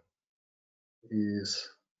Russia is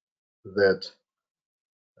that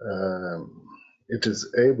it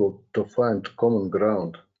is able to find common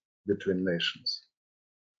ground between nations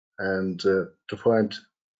and to find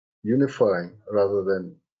unifying rather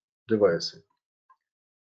than divisive.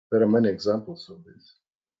 There are many examples of this.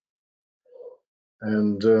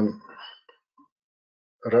 And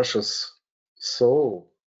Russia's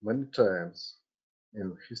soul, many times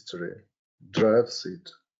in history, drives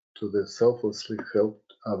it to the selflessly help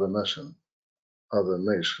other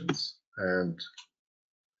nations, and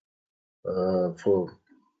for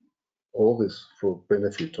all this for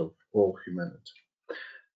benefit of all humanity.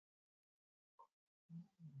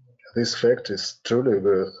 This fact is truly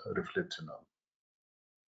worth reflecting on.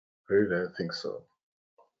 Really, I think so.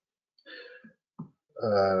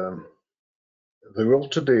 The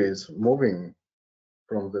world today is moving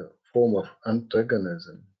from the form of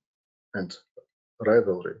antagonism and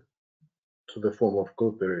rivalry to the form of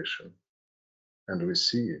cooperation, and we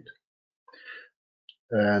see it.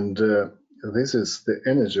 And this is the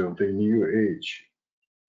energy of the new age,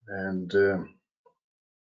 and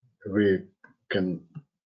we can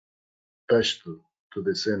touch to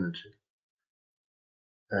this energy.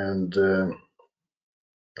 And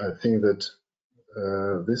I think that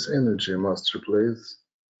this energy must replace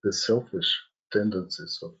the selfish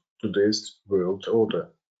tendencies of today's world order,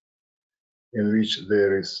 in which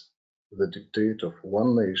there is the dictate of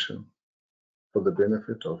one nation for the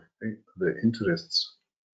benefit of the interests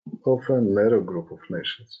of a narrow group of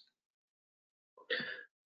nations.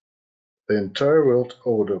 The entire world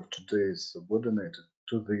order of today is subordinated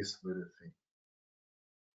to this very thing.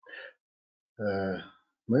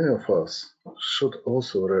 Many of us should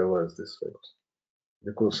also realize this fact,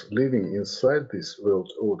 because living inside this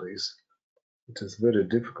world order it is very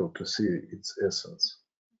difficult to see its essence.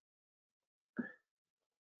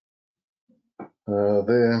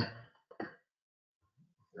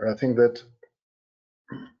 I think that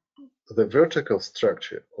the vertical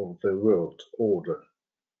structure of the world order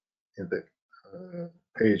in the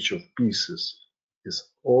age of pieces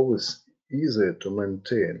is always easier to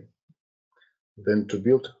maintain than to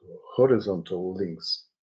build horizontal links.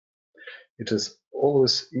 It is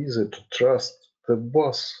always easier to trust the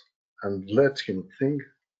boss and let him think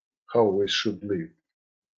how we should live.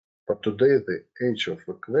 But today the age of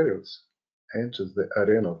Aquarius enters the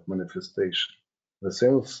arena of manifestation. The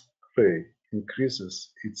seventh ray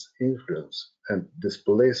increases its influence and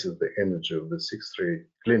displaces the energy of the sixth ray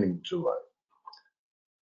clinging to life.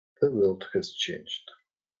 The world has changed.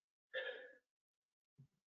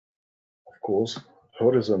 Of course,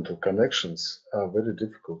 horizontal connections are very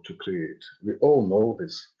difficult to create. We all know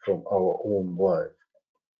this from our own life.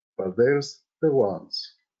 But there's the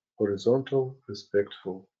ones, horizontal,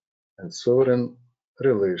 respectful, and sovereign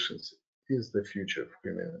relations is the future of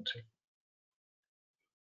humanity.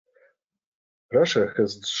 Russia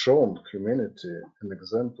has shown humanity an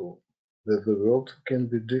example that the world can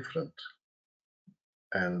be different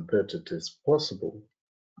and that it is possible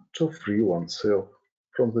to free oneself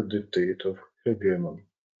from the dictate of hegemony,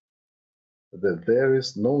 that there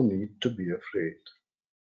is no need to be afraid.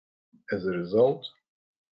 As a result,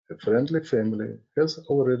 a friendly family has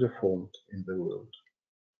already formed in the world,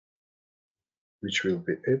 which will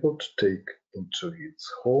be able to take into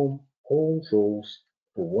its home all those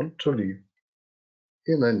who want to live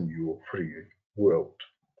in a new free world.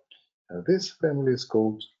 And this family is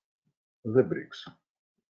called the BRICS.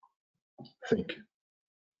 Thank you.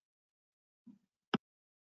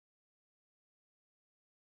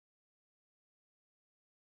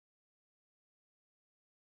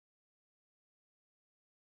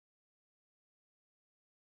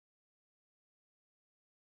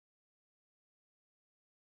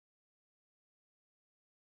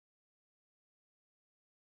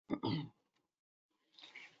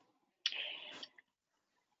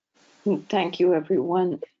 Thank you,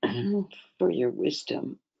 everyone, for your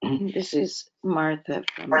wisdom. This is Martha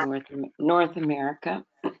from North America.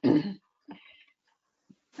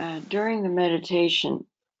 During the meditation,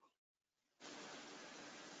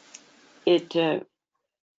 it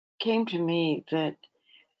came to me that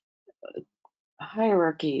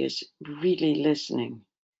hierarchy is really listening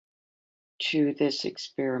to this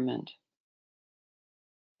experiment.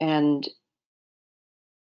 And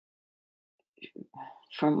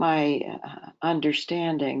from my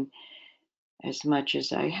understanding, as much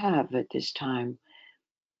as I have at this time,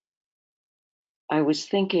 I was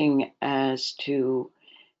thinking as to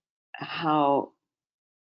how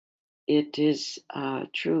it is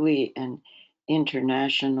truly an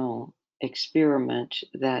international experiment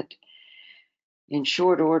that in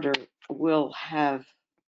short order will have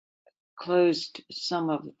closed some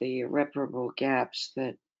of the irreparable gaps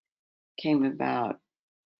that came about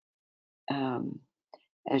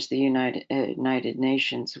as the United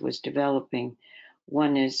Nations was developing.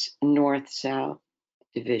 One is North-South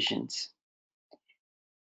divisions,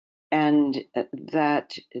 and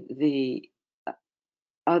that the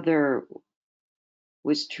other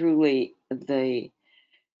was truly the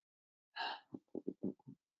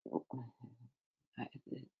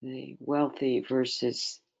wealthy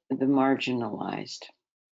versus the marginalized.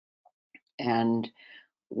 And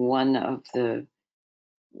one of the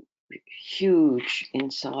huge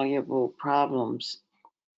insoluble problems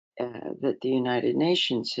that the United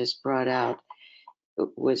Nations has brought out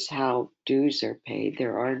was how dues are paid.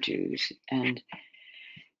 There are dues, and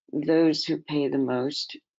those who pay the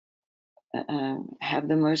most have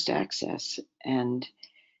the most access. And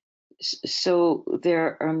so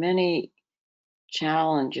there are many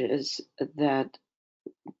challenges that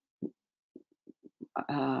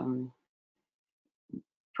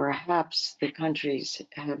perhaps the countries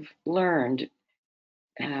have learned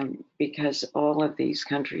because all of these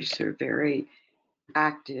countries are very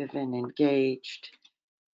active and engaged.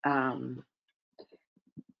 I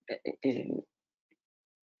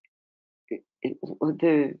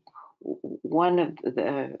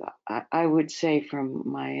would say from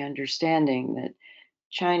my understanding that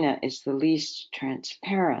China is the least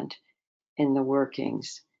transparent in the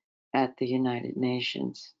workings at the United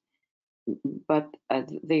Nations. But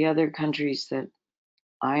the other countries that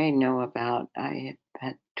I know about, I have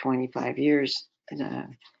had 25 years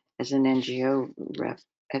as an NGO rep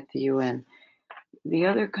at the UN. The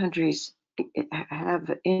other countries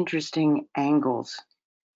have interesting angles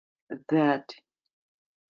that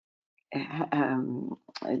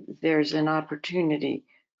there's an opportunity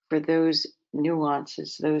for those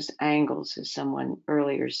nuances, those angles, as someone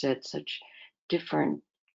earlier said, such different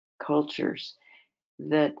cultures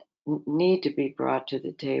that need to be brought to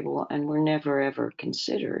the table and were never ever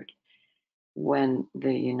considered when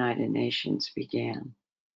the United Nations began.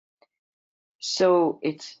 So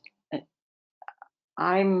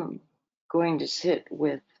I'm going to sit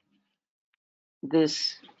with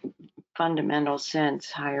this fundamental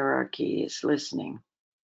sense hierarchy is listening,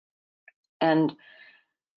 and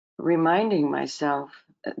reminding myself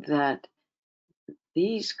that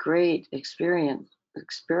these great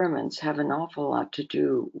experiments have an awful lot to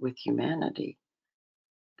do with humanity,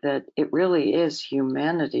 that it really is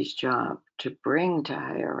humanity's job to bring to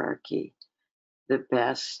hierarchy the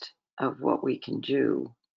best of what we can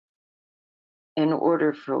do in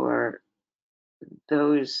order for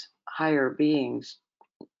those higher beings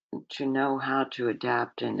to know how to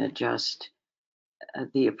adapt and adjust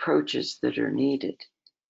the approaches that are needed.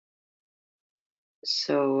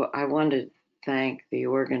 So I want to thank the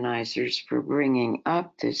organizers for bringing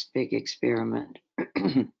up this big experiment.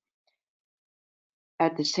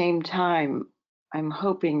 At the same time, I'm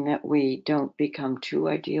hoping that we don't become too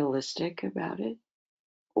idealistic about it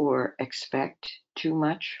or expect too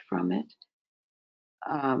much from it.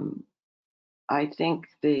 I think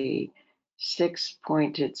the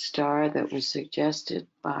 6-pointed star that was suggested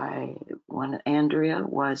by one Andrea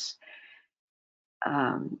was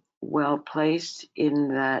well placed in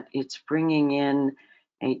that it's bringing in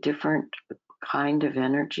a different kind of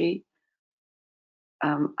energy.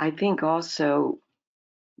 I think also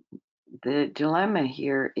the dilemma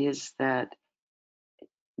here is that,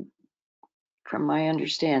 from my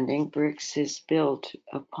understanding, BRICS is built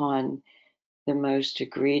upon the most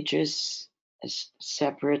egregious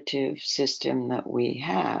separative system that we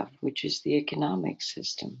have, which is the economic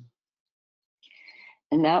system.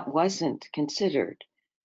 And that wasn't considered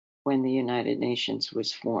when the United Nations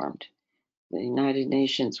was formed. The United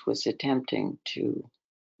Nations was attempting to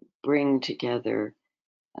bring together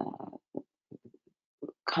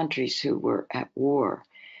countries who were at war.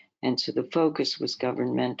 And so the focus was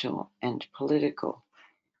governmental and political.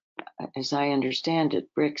 As I understand it,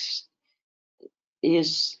 BRICS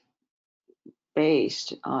is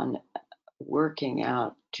based on working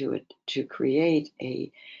out to create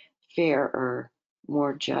a fairer,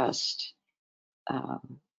 more just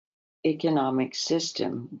economic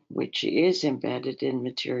system, which is embedded in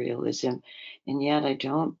materialism. And yet I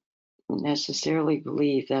don't necessarily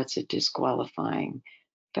believe that's a disqualifying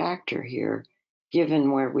factor here,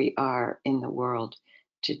 given where we are in the world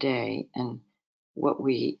today and what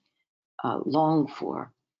we long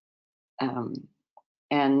for.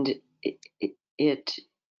 And it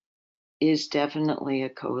is definitely a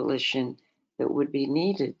coalition that would be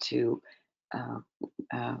needed to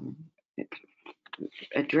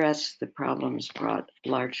address the problems brought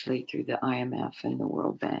largely through the IMF and the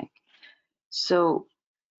World Bank. So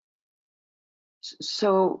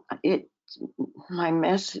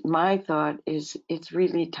my thought is it's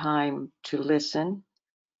really time to listen.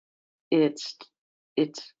 It's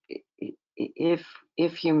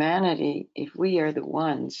if humanity, if we are the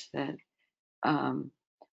ones that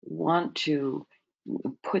want to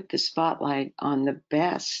put the spotlight on the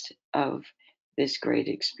best of this great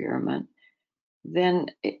experiment, then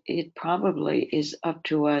it probably is up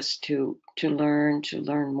to us to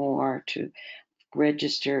learn more, to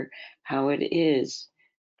register how it is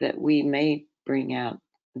that we may bring out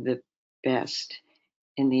the best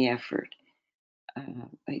in the effort.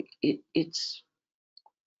 It's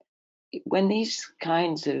when these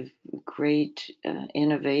kinds of great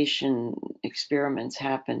innovation experiments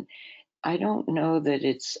happen, I don't know that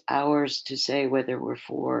it's ours to say whether we're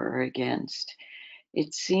for or against.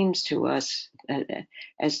 It seems to us,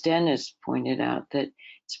 as Dennis pointed out, that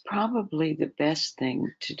it's probably the best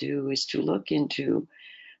thing to do is to look into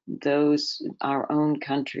those, our own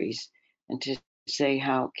countries, and to say,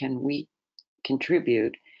 how can we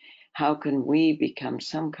contribute? How can we become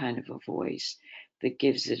some kind of a voice that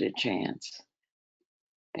gives it a chance?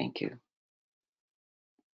 Thank you.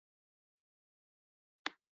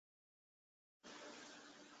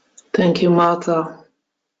 Thank you, Martha.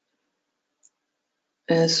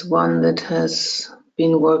 As one that has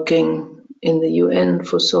been working in the UN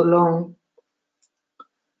for so long,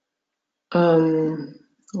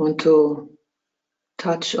 I want to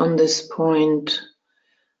touch on this point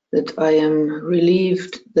that I am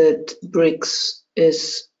relieved that BRICS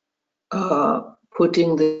is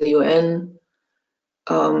putting the UN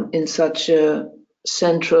in such a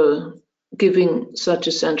giving such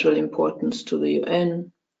a central importance to the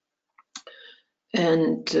UN.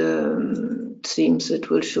 And it seems it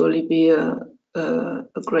will surely be a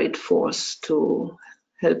great force to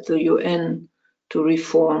help the UN to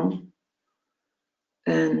reform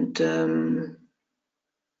and to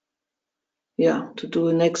do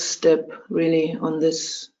a next step really on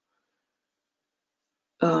this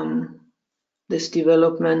this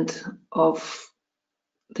development of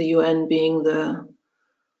the UN being the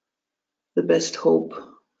best hope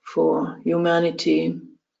for humanity.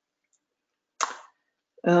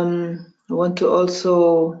 I want to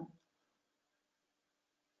also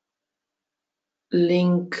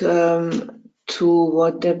link to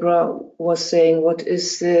what Deborah was saying. What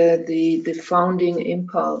is the founding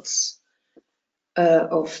impulse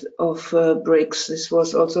of BRICS? This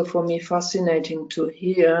was also for me fascinating to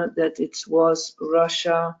hear that it was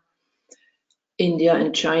Russia, India,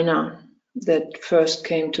 and China that first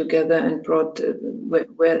came together and brought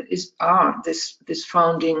this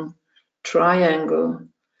founding triangle,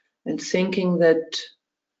 and thinking that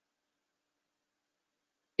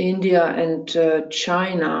India and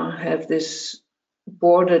China have this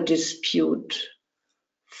border dispute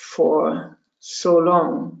for so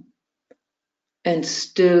long, and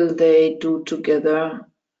still they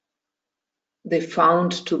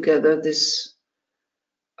found together this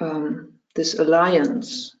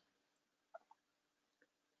alliance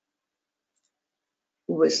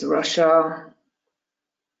with Russia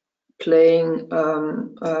playing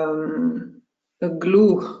a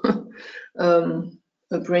glue,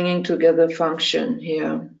 a bringing together function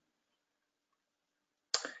here.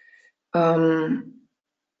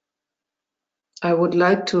 I would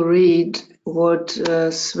like to read what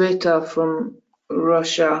Sveta from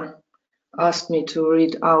Russia asked me to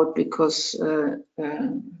read out, because her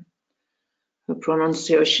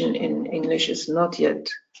pronunciation in English is not yet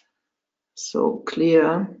so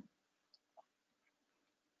clear.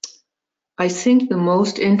 I think the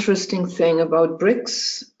most interesting thing about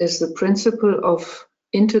BRICS is the principle of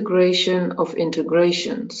integration of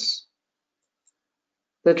integrations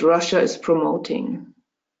that Russia is promoting.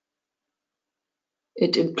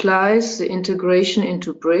 It implies the integration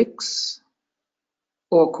into BRICS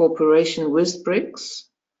or cooperation with BRICS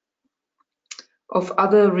of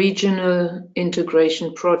other regional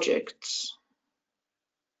integration projects.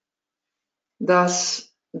 Thus,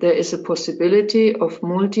 there is a possibility of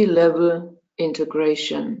multi-level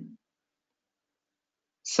integration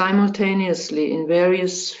simultaneously in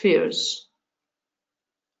various spheres,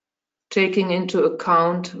 taking into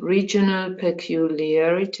account regional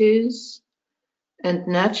peculiarities and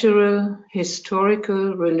natural,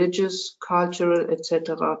 historical, religious, cultural,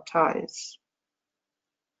 etc. ties.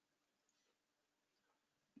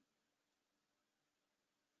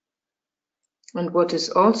 And what is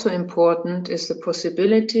also important is the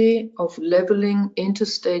possibility of leveling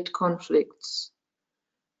interstate conflicts,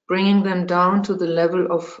 bringing them down to the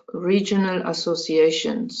level of regional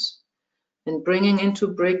associations, and bringing into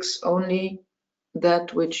BRICS only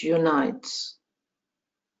that which unites.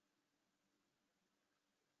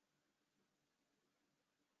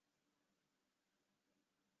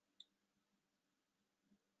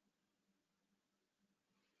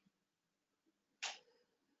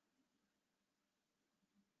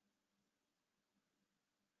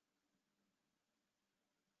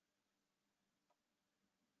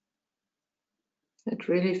 It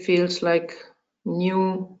really feels like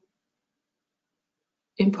new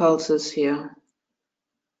impulses here.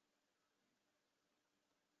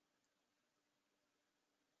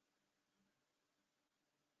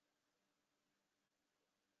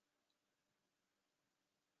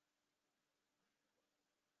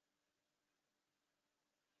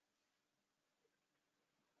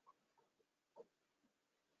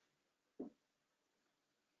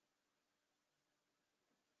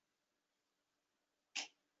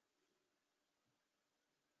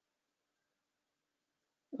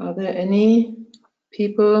 Are there any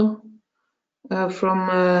people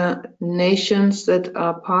from nations that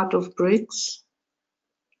are part of BRICS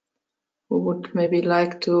who would maybe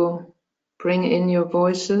like to bring in your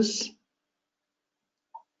voices?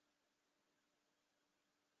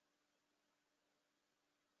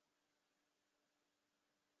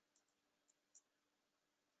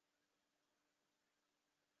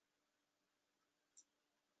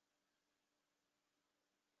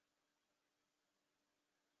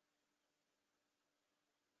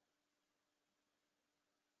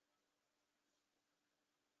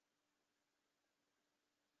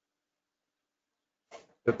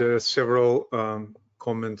 That there are several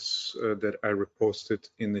comments that I reposted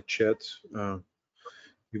in the chat.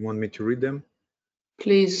 You want me to read them?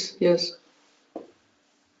 Please, yes.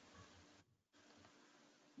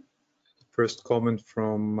 First comment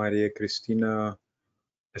from Maria Cristina: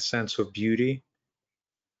 a sense of beauty,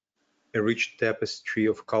 a rich tapestry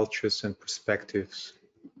of cultures and perspectives.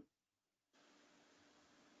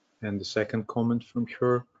 And the second comment from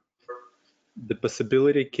her: the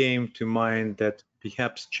possibility came to mind that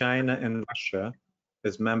perhaps China and Russia,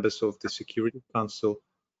 as members of the Security Council,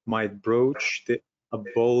 might broach the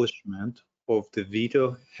abolishment of the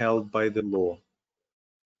veto held by the law.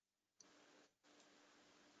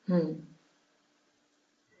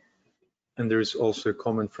 And there is also a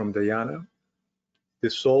comment from Diana: the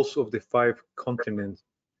souls of the 5 continents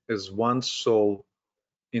as one soul,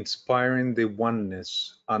 inspiring the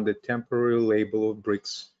oneness under temporary label of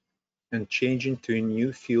BRICS and changing to a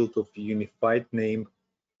new field of unified name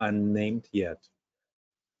unnamed yet.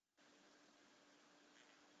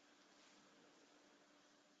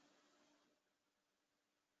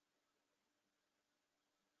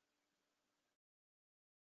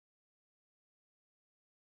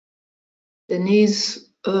 Denise,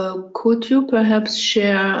 could you perhaps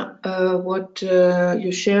share what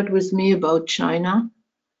you shared with me about China,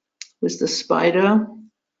 with the spider?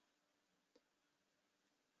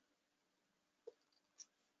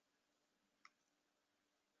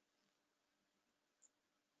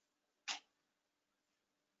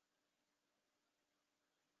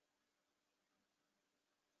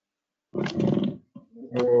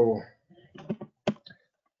 Oh,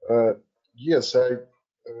 yes, I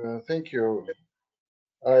thank you.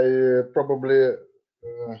 I probably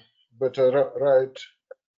better write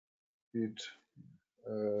it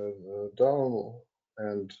down,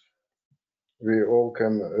 and we all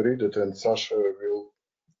can read it, and Sasha will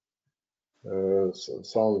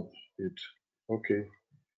sound it. Okay.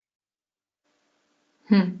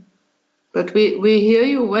 But we hear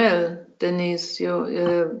you well, Denise.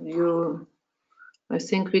 I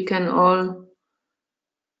think we can all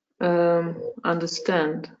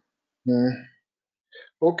understand.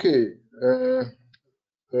 Okay.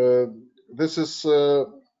 This is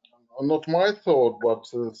not my thought, but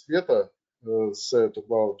Sveta said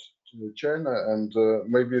about China, and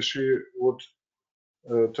maybe she would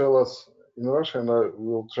tell us in Russian. I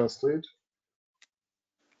will translate.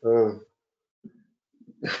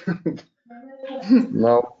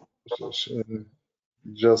 Now,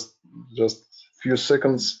 just few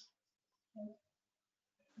seconds.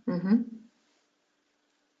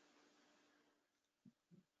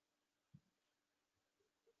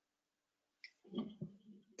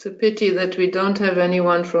 It's a pity that we don't have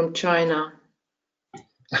anyone from China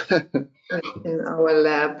in our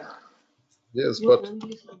lab. Yes, but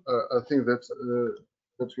I think that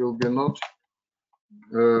that will be not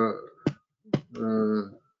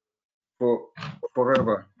for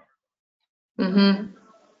forever.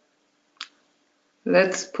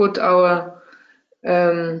 Let's put our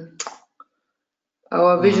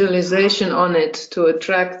visualization on it to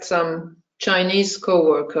attract some Chinese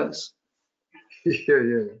co-workers.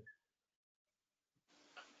 Yeah.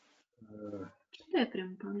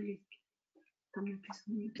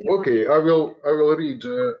 Okay, I will read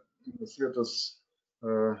Sveta's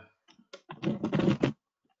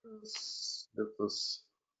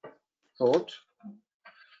thought.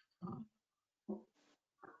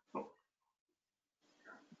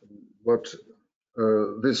 But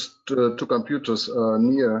these two computers are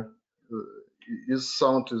near. Is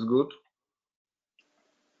sound is good?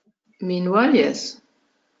 Meanwhile, yes.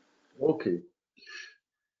 Okay.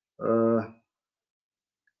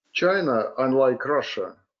 China, unlike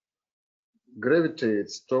Russia,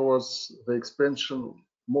 gravitates towards the expansion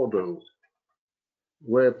model,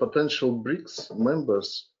 where potential BRICS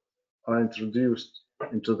members are introduced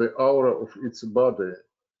into the aura of its body,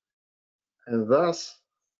 and thus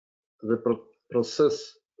the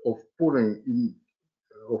process of pulling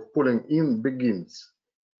in begins.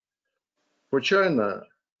 For China,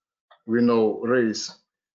 we know race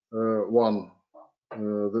one,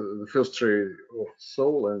 the first ray of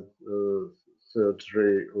soul, and third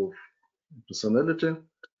ray of personality.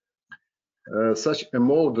 Such a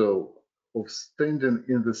model of standing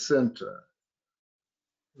in the center,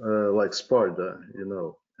 like spider,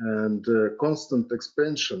 and constant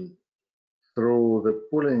expansion through the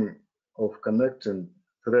pulling of connecting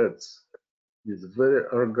threads is very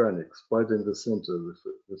organic, spider in the center,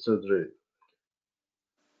 the third ray.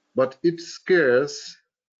 But it scares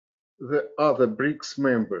the other BRICS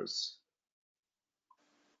members.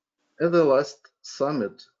 At the last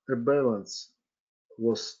summit, a balance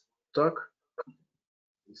was struck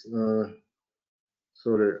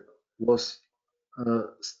was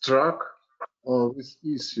struck on this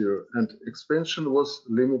issue, and expansion was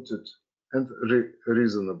limited and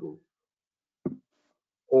reasonable.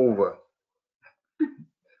 Over.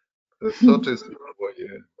 The thought is over,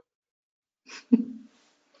 yeah.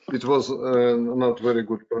 It was not very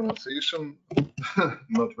good pronunciation,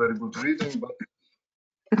 not very good reading, but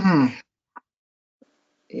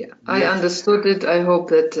yeah, I understood it. I hope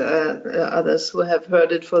that others who have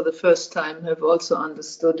heard it for the first time have also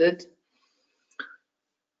understood it.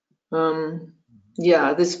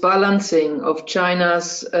 Yeah, this balancing of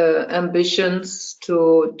China's ambitions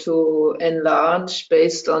to enlarge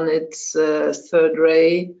based on its third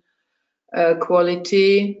ray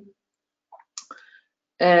quality,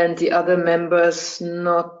 and the other members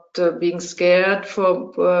not being scared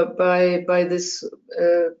by this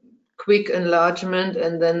quick enlargement,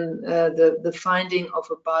 and then the finding of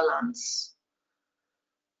a balance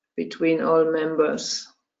between all members.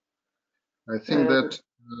 I think that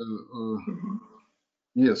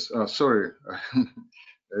yes. Sorry,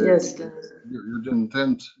 yes, you didn't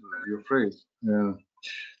end your phrase.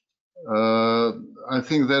 I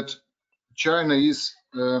think that China is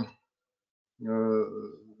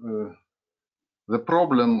the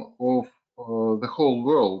problem of the whole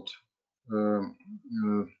world,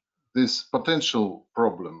 this potential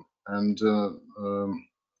problem, and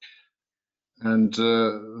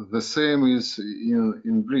the same is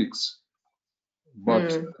in BRICS.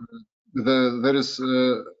 But there is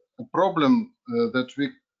a problem that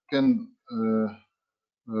we can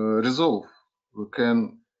resolve. We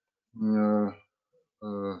can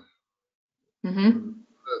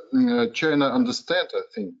China understand, I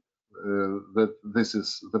think, that this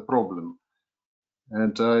is the problem,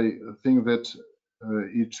 and I think that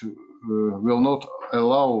it will not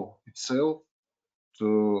allow itself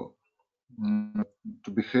to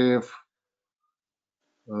behave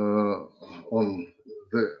on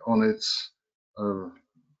its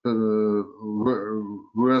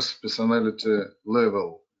worst personality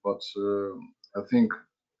level, but I think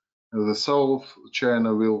the South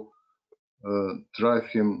China will drive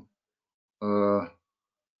him in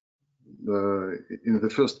the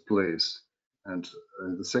first place, and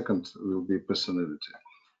the second will be personality.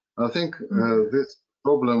 I think this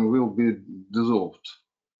problem will be dissolved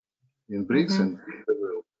in BRICS and the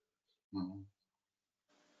world.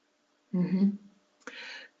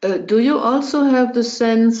 Do you also have the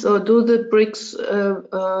sense, or do the BRICS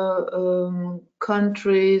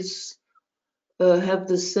countries have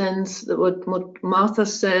the sense that what Martha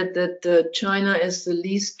said, that China is the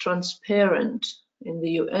least transparent in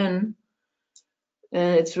the UN?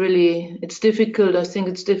 And it's difficult. I think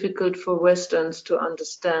it's difficult for Westerns to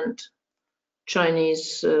understand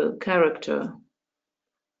Chinese character.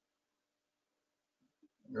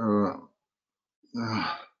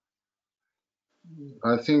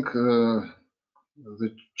 I think the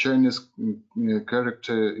Chinese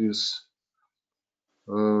character is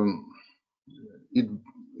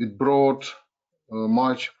it brought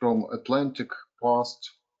much from Atlantic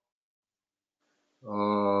past,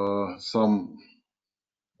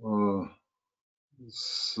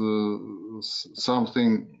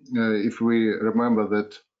 something if we remember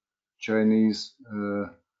that China is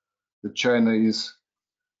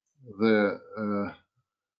the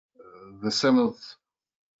seventh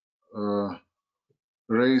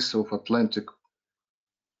race of Atlantic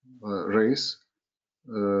race,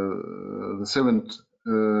 the seventh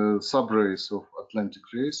sub-race of Atlantic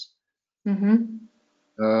race.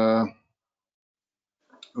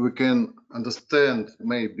 We can understand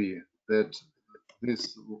maybe that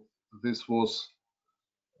this was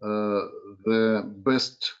the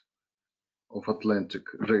best of Atlantic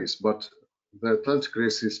race, but the Atlantic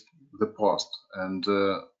race is the past, and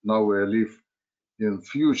now we live in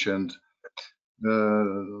future and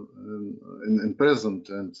in present,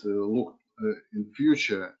 and look in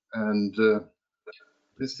future, and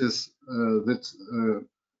this is that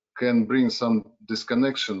can bring some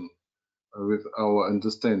disconnection with our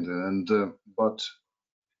understanding, and but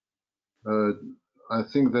I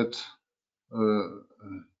think that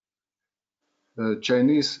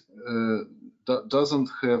Chinese doesn't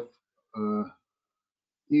have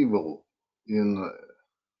evil in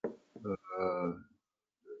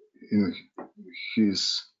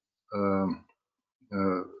his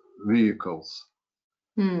vehicles,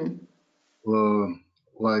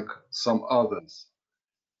 like some others.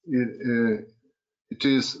 It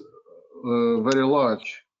is very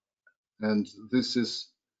large, and this is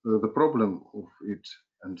the problem of it.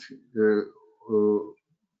 And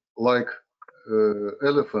like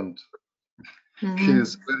elephant, he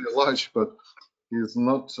is very large, but he is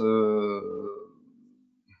not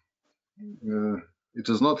it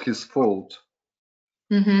is not his fault,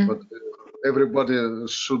 Mm-hmm. but everybody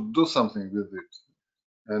should do something with it.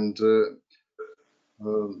 And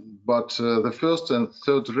but the first and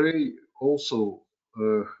third ray also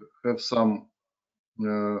have some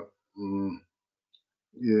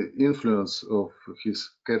influence of his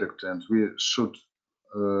character, and we should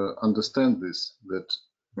understand this, that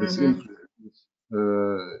this influence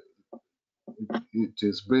it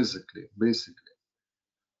is basically.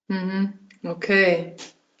 Mm-hmm. Okay,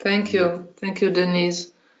 thank you,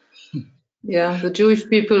 Denise. Yeah, the Jewish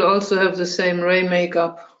people also have the same ray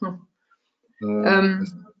makeup.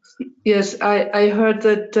 Yes, I heard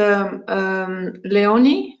that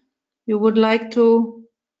Leonie, you would like to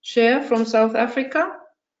share from South Africa?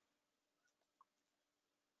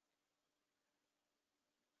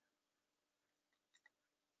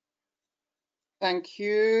 Thank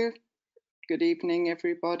you. Good evening,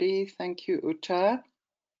 everybody. Thank you, Uta.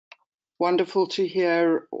 Wonderful to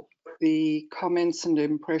hear the comments and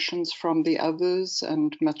impressions from the others,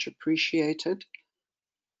 and much appreciated.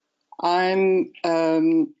 I'm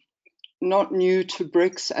not new to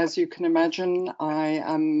BRICS, as you can imagine. I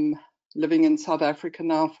am living in South Africa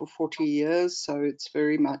now for 40 years, so it's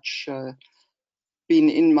very much been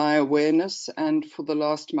in my awareness, and for the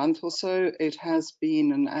last month or so it has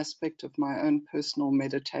been an aspect of my own personal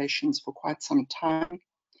meditations for quite some time.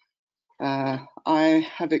 I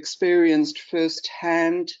have experienced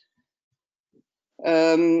firsthand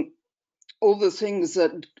all the things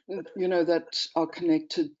that that are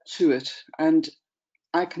connected to it, and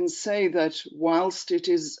I can say that whilst it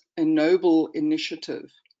is a noble initiative,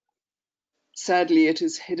 sadly it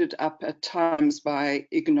is headed up at times by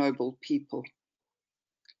ignoble people.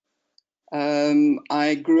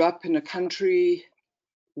 I grew up in a country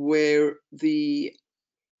where the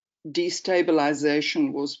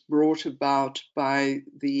destabilization was brought about by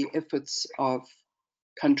the efforts of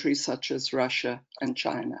countries such as Russia and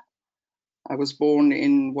China. I was born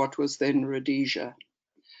in what was then Rhodesia.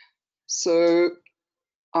 So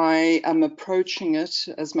I am approaching it,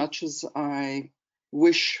 as much as I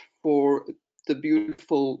wish for the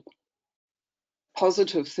beautiful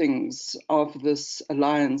positive things of this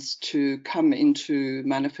alliance to come into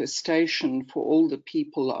manifestation for all the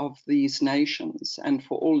people of these nations and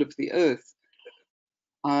for all of the earth.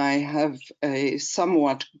 I have a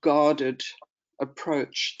somewhat guarded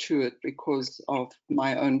approach to it because of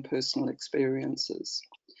my own personal experiences.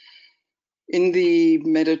 In the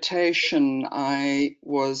meditation, I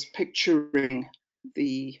was picturing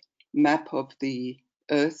the map of the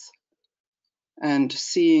earth and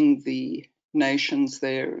seeing the nations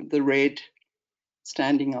there, the red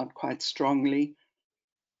standing out quite strongly.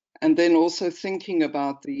 And then also thinking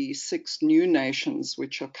about the 6 new nations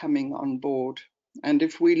which are coming on board. And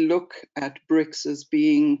if we look at BRICS as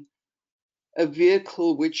being a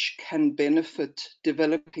vehicle which can benefit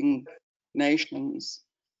developing nations,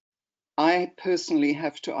 I personally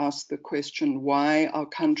have to ask the question, why are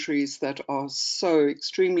countries that are so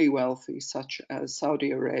extremely wealthy, such as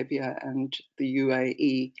Saudi Arabia and the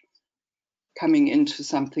UAE, coming into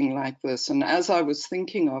something like this? And as I was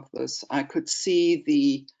thinking of this, I could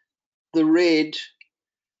see the red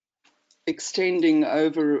extending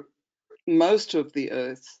over most of the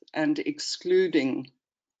earth and excluding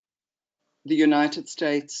the United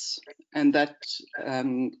States and that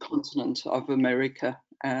continent of America.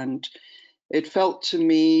 And it felt to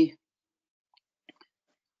me,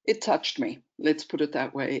 it touched me, let's put it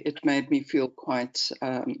that way. It made me feel quite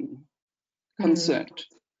concerned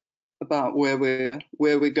about where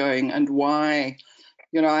we're going and why.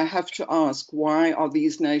 I have to ask, why are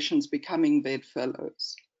these nations becoming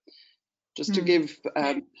bedfellows? Just to give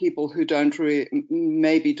people who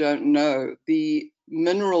maybe don't know, the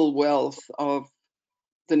mineral wealth of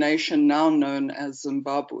the nation now known as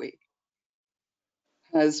Zimbabwe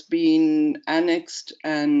has been annexed,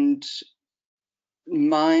 and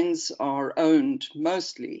mines are owned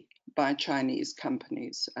mostly by Chinese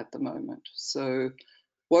companies at the moment. So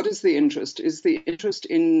what is the interest? Is the interest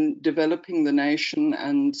in developing the nation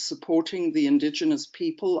and supporting the indigenous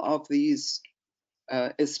people of these,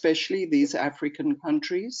 especially these African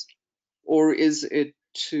countries? Or is it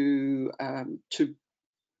to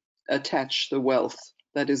attach the wealth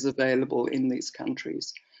that is available in these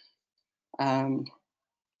countries?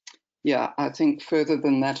 Yeah, I think further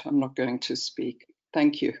than that, I'm not going to speak.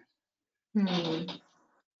 Thank you.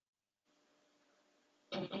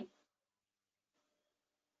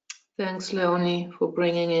 Thanks, Leonie, for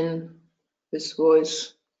bringing in this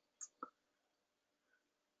voice.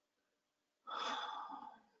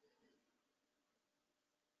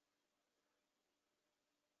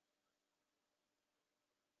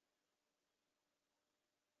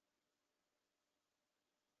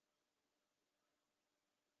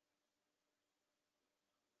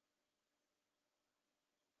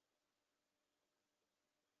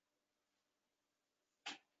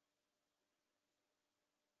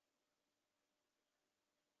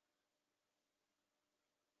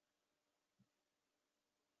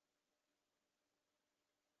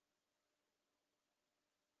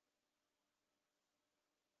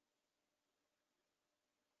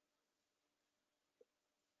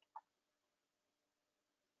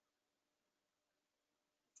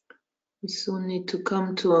 We soon need to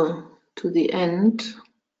come to the end.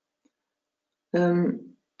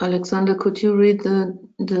 Alexander, could you read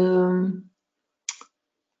the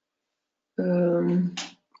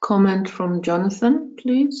comment from Jonathan,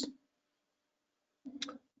 please?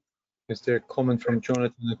 Is there a comment from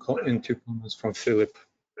Jonathan and two comments from Philip?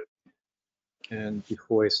 And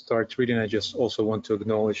before I start reading, I just also want to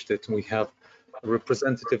acknowledge that we have a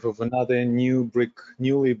representative of another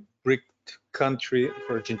newly bricked country,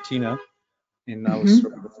 Argentina, in our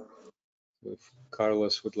circle. So if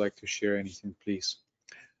Carlos would like to share anything, please.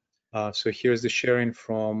 So here's the sharing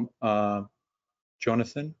from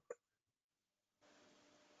Jonathan.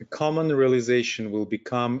 A common realization will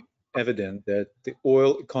become evident that the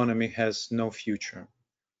oil economy has no future.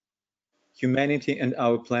 Humanity and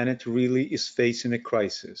our planet really is facing a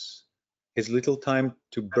crisis. Has little time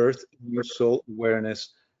to birth new soul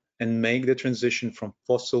awareness and make the transition from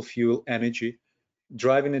fossil fuel energy,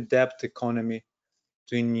 driving a debt economy,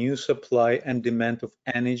 to a new supply and demand of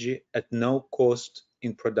energy at no cost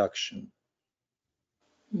in production.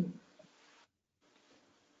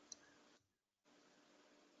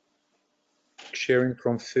 Sharing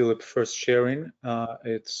from Philip, first sharing,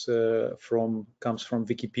 comes from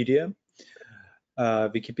Wikipedia.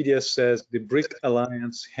 Wikipedia says the BRIC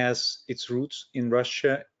alliance has its roots in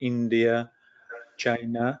Russia, India,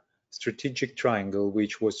 China strategic triangle,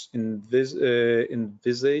 which was envisaged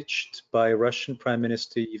by Russian Prime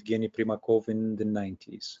Minister Evgeny Primakov in the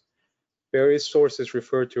 90s. Various sources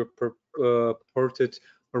refer to a purported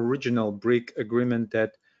original BRIC agreement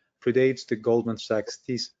that predates the Goldman Sachs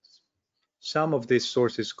thesis. Some of these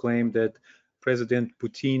sources claim that President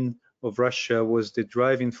Putin of Russia was the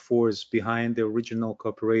driving force behind the original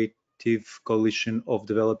cooperative coalition of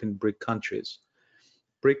developing BRIC countries.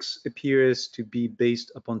 BRICS appears to be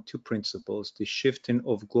based upon two principles: the shifting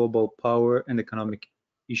of global power and economic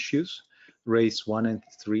issues, race 1 and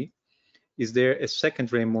 3. Is there a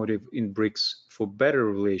secondary motive in BRICS for better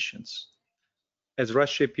relations? As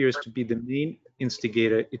Russia appears to be the main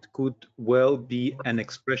instigator, it could well be an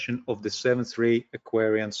expression of the seventh ray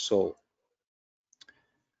Aquarian soul.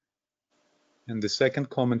 And the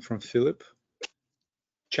second comment from Philip.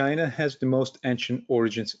 China has the most ancient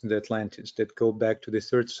origins in the Atlantis that go back to the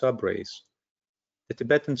third subrace. The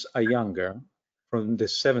Tibetans are younger, from the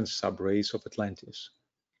seventh subrace of Atlantis.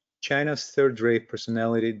 China's third ray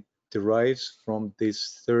personality derives from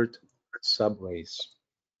this third subrace.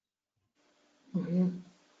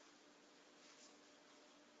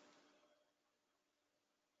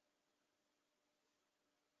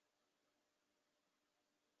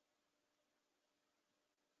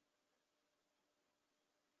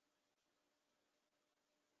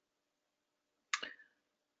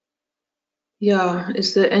 Yeah,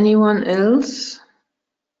 is there anyone else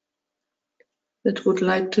that would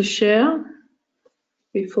like to share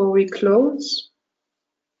before we close?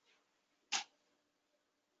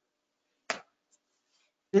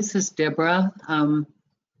 This is Deborah.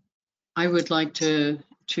 I would like to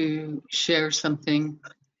share something.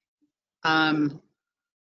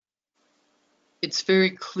 It's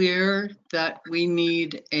very clear that we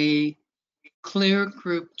need a clear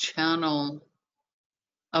group channel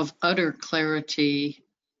of utter clarity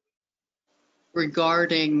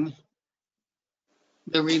regarding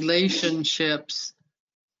the relationships,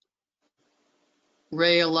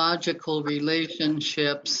 rheological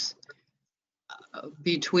relationships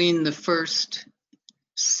between the first,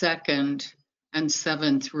 second, and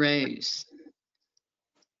seventh rays.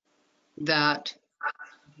 That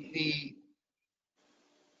the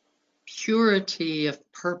purity of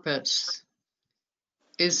purpose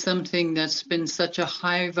is something that's been such a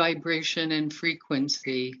high vibration and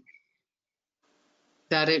frequency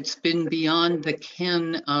that it's been beyond the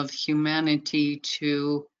ken of humanity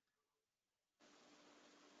to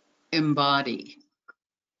embody.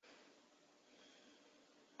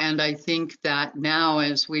 And I think that now,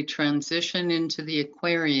 as we transition into the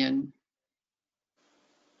Aquarian,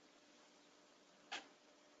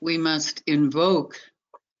 we must invoke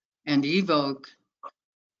and evoke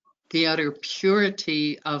the utter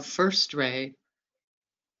purity of first ray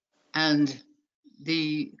and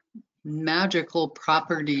the magical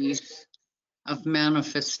properties of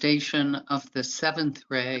manifestation of the seventh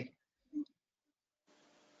ray,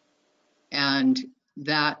 and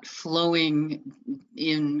that flowing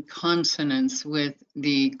in consonance with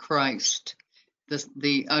the Christ,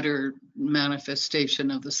 the utter manifestation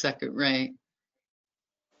of the second ray.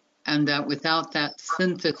 And that without that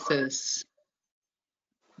synthesis,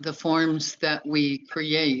 the forms that we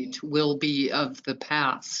create will be of the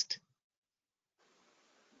past.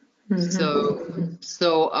 So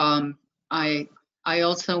I I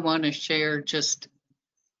also want to share, just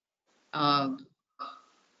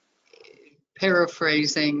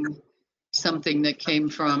paraphrasing something that came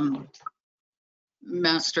from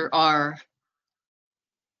Master R,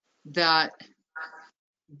 that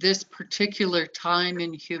this particular time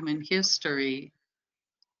in human history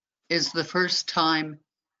is the first time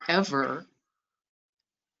ever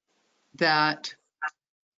that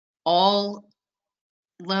all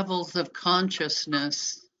levels of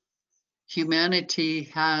consciousness humanity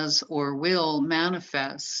has or will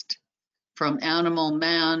manifest, from animal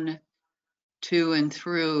man to and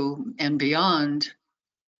through and beyond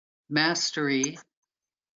mastery,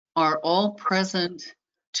 are all present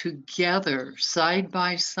together, side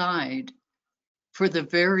by side, for the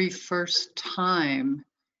very first time,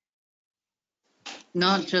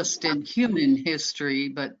 not just in human history,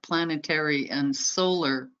 but planetary and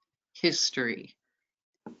solar history.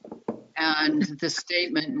 And the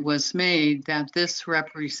statement was made that this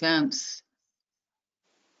represents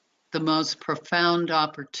the most profound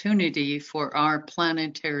opportunity for our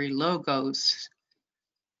planetary logos,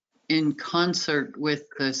 in concert with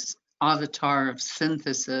this avatar of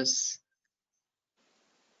synthesis,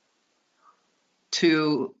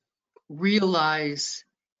 to realize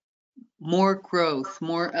more growth,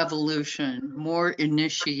 more evolution, more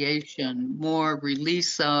initiation, more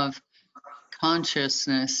release of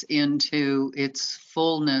consciousness into its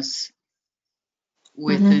fullness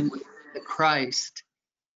within the Christ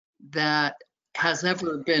that has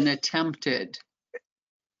ever been attempted,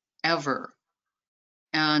 ever.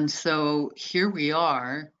 And so here we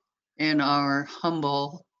are in our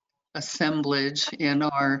humble assemblage, in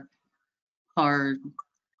our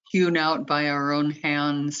hewn out by our own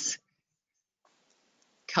hands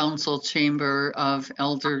council chamber of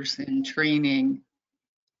elders in training.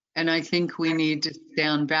 And I think we need to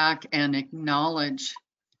stand back and acknowledge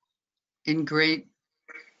in great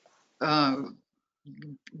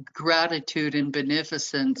gratitude and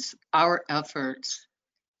beneficence our efforts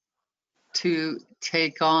to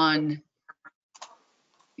take on,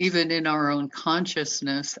 even in our own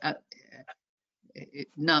consciousness,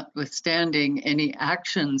 notwithstanding any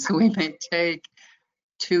actions we may take,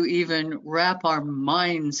 to even wrap our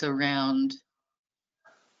minds around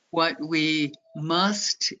what we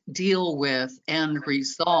must deal with and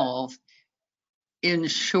resolve in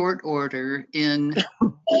short order, in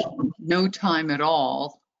no time at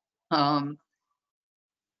all,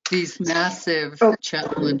 these massive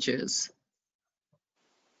challenges.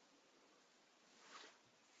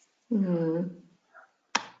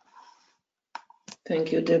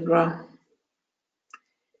 Thank you, Deborah.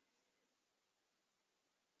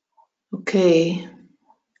 Okay,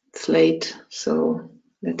 it's late, so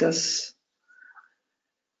let us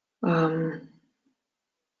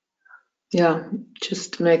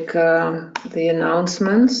just make the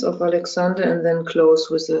announcements of Alexander and then close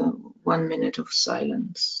with a 1 minute of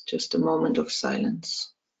silence, just a moment of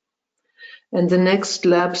silence. And the next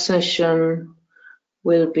lab session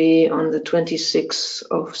will be on the 26th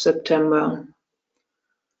of September.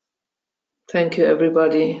 Thank you,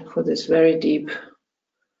 everybody, for this very deep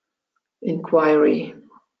inquiry.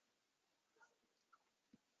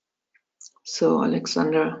 So,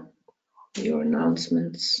 Alexander, your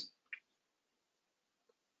announcements.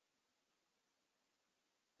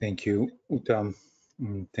 Thank you, Uta.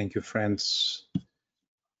 Thank you, friends.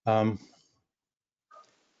 Very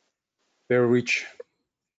rich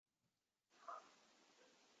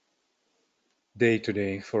day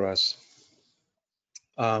today for us.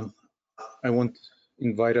 I want to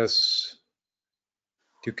invite us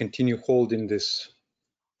to continue holding this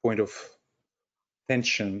point of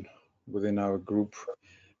tension within our group.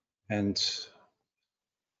 And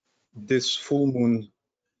this full moon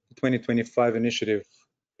 2025 initiative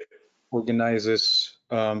organizes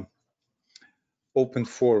open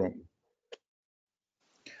forum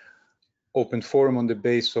on the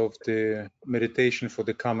base of the Meditation for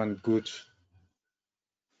the Common Good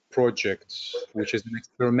project, which is an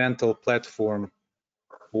experimental platform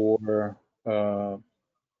for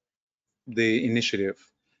the initiative.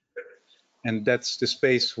 And that's the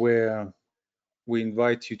space where we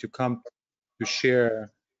invite you to come to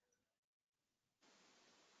share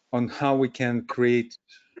on how we can create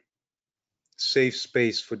safe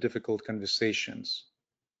space for difficult conversations.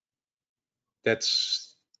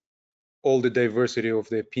 That's all the diversity of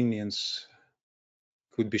the opinions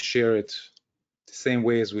could be shared the same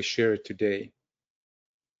way as we share it today,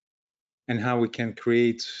 and how we can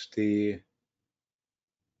create the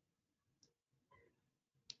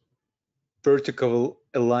vertical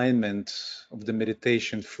alignment of the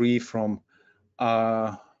meditation free from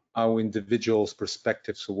our individual's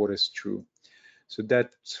perspectives of what is true. So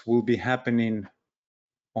that will be happening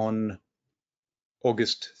on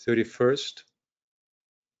August 31st,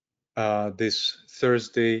 this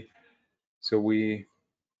Thursday. So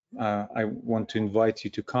I want to invite you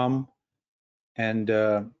to come, and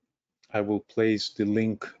I will place the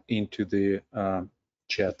link into the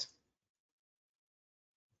chat.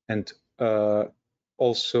 And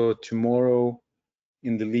also tomorrow,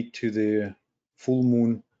 in the lead to the full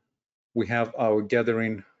moon, we have our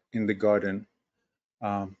gathering in the garden.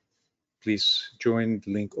 Please join.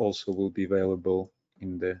 The link also will be available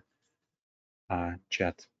in the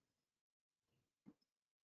chat.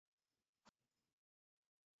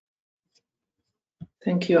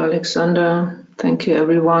 Thank you, Alexander. Thank you,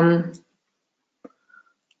 everyone.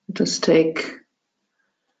 Let us take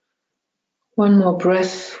one more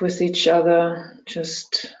breath with each other,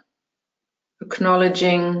 just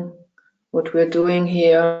acknowledging what we're doing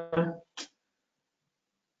here.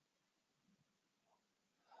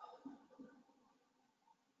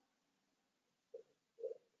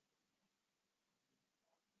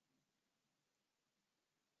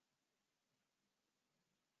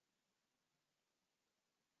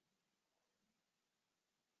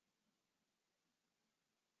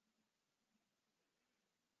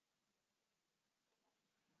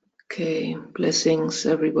 Okay, blessings,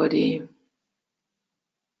 everybody.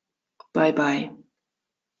 Bye-bye.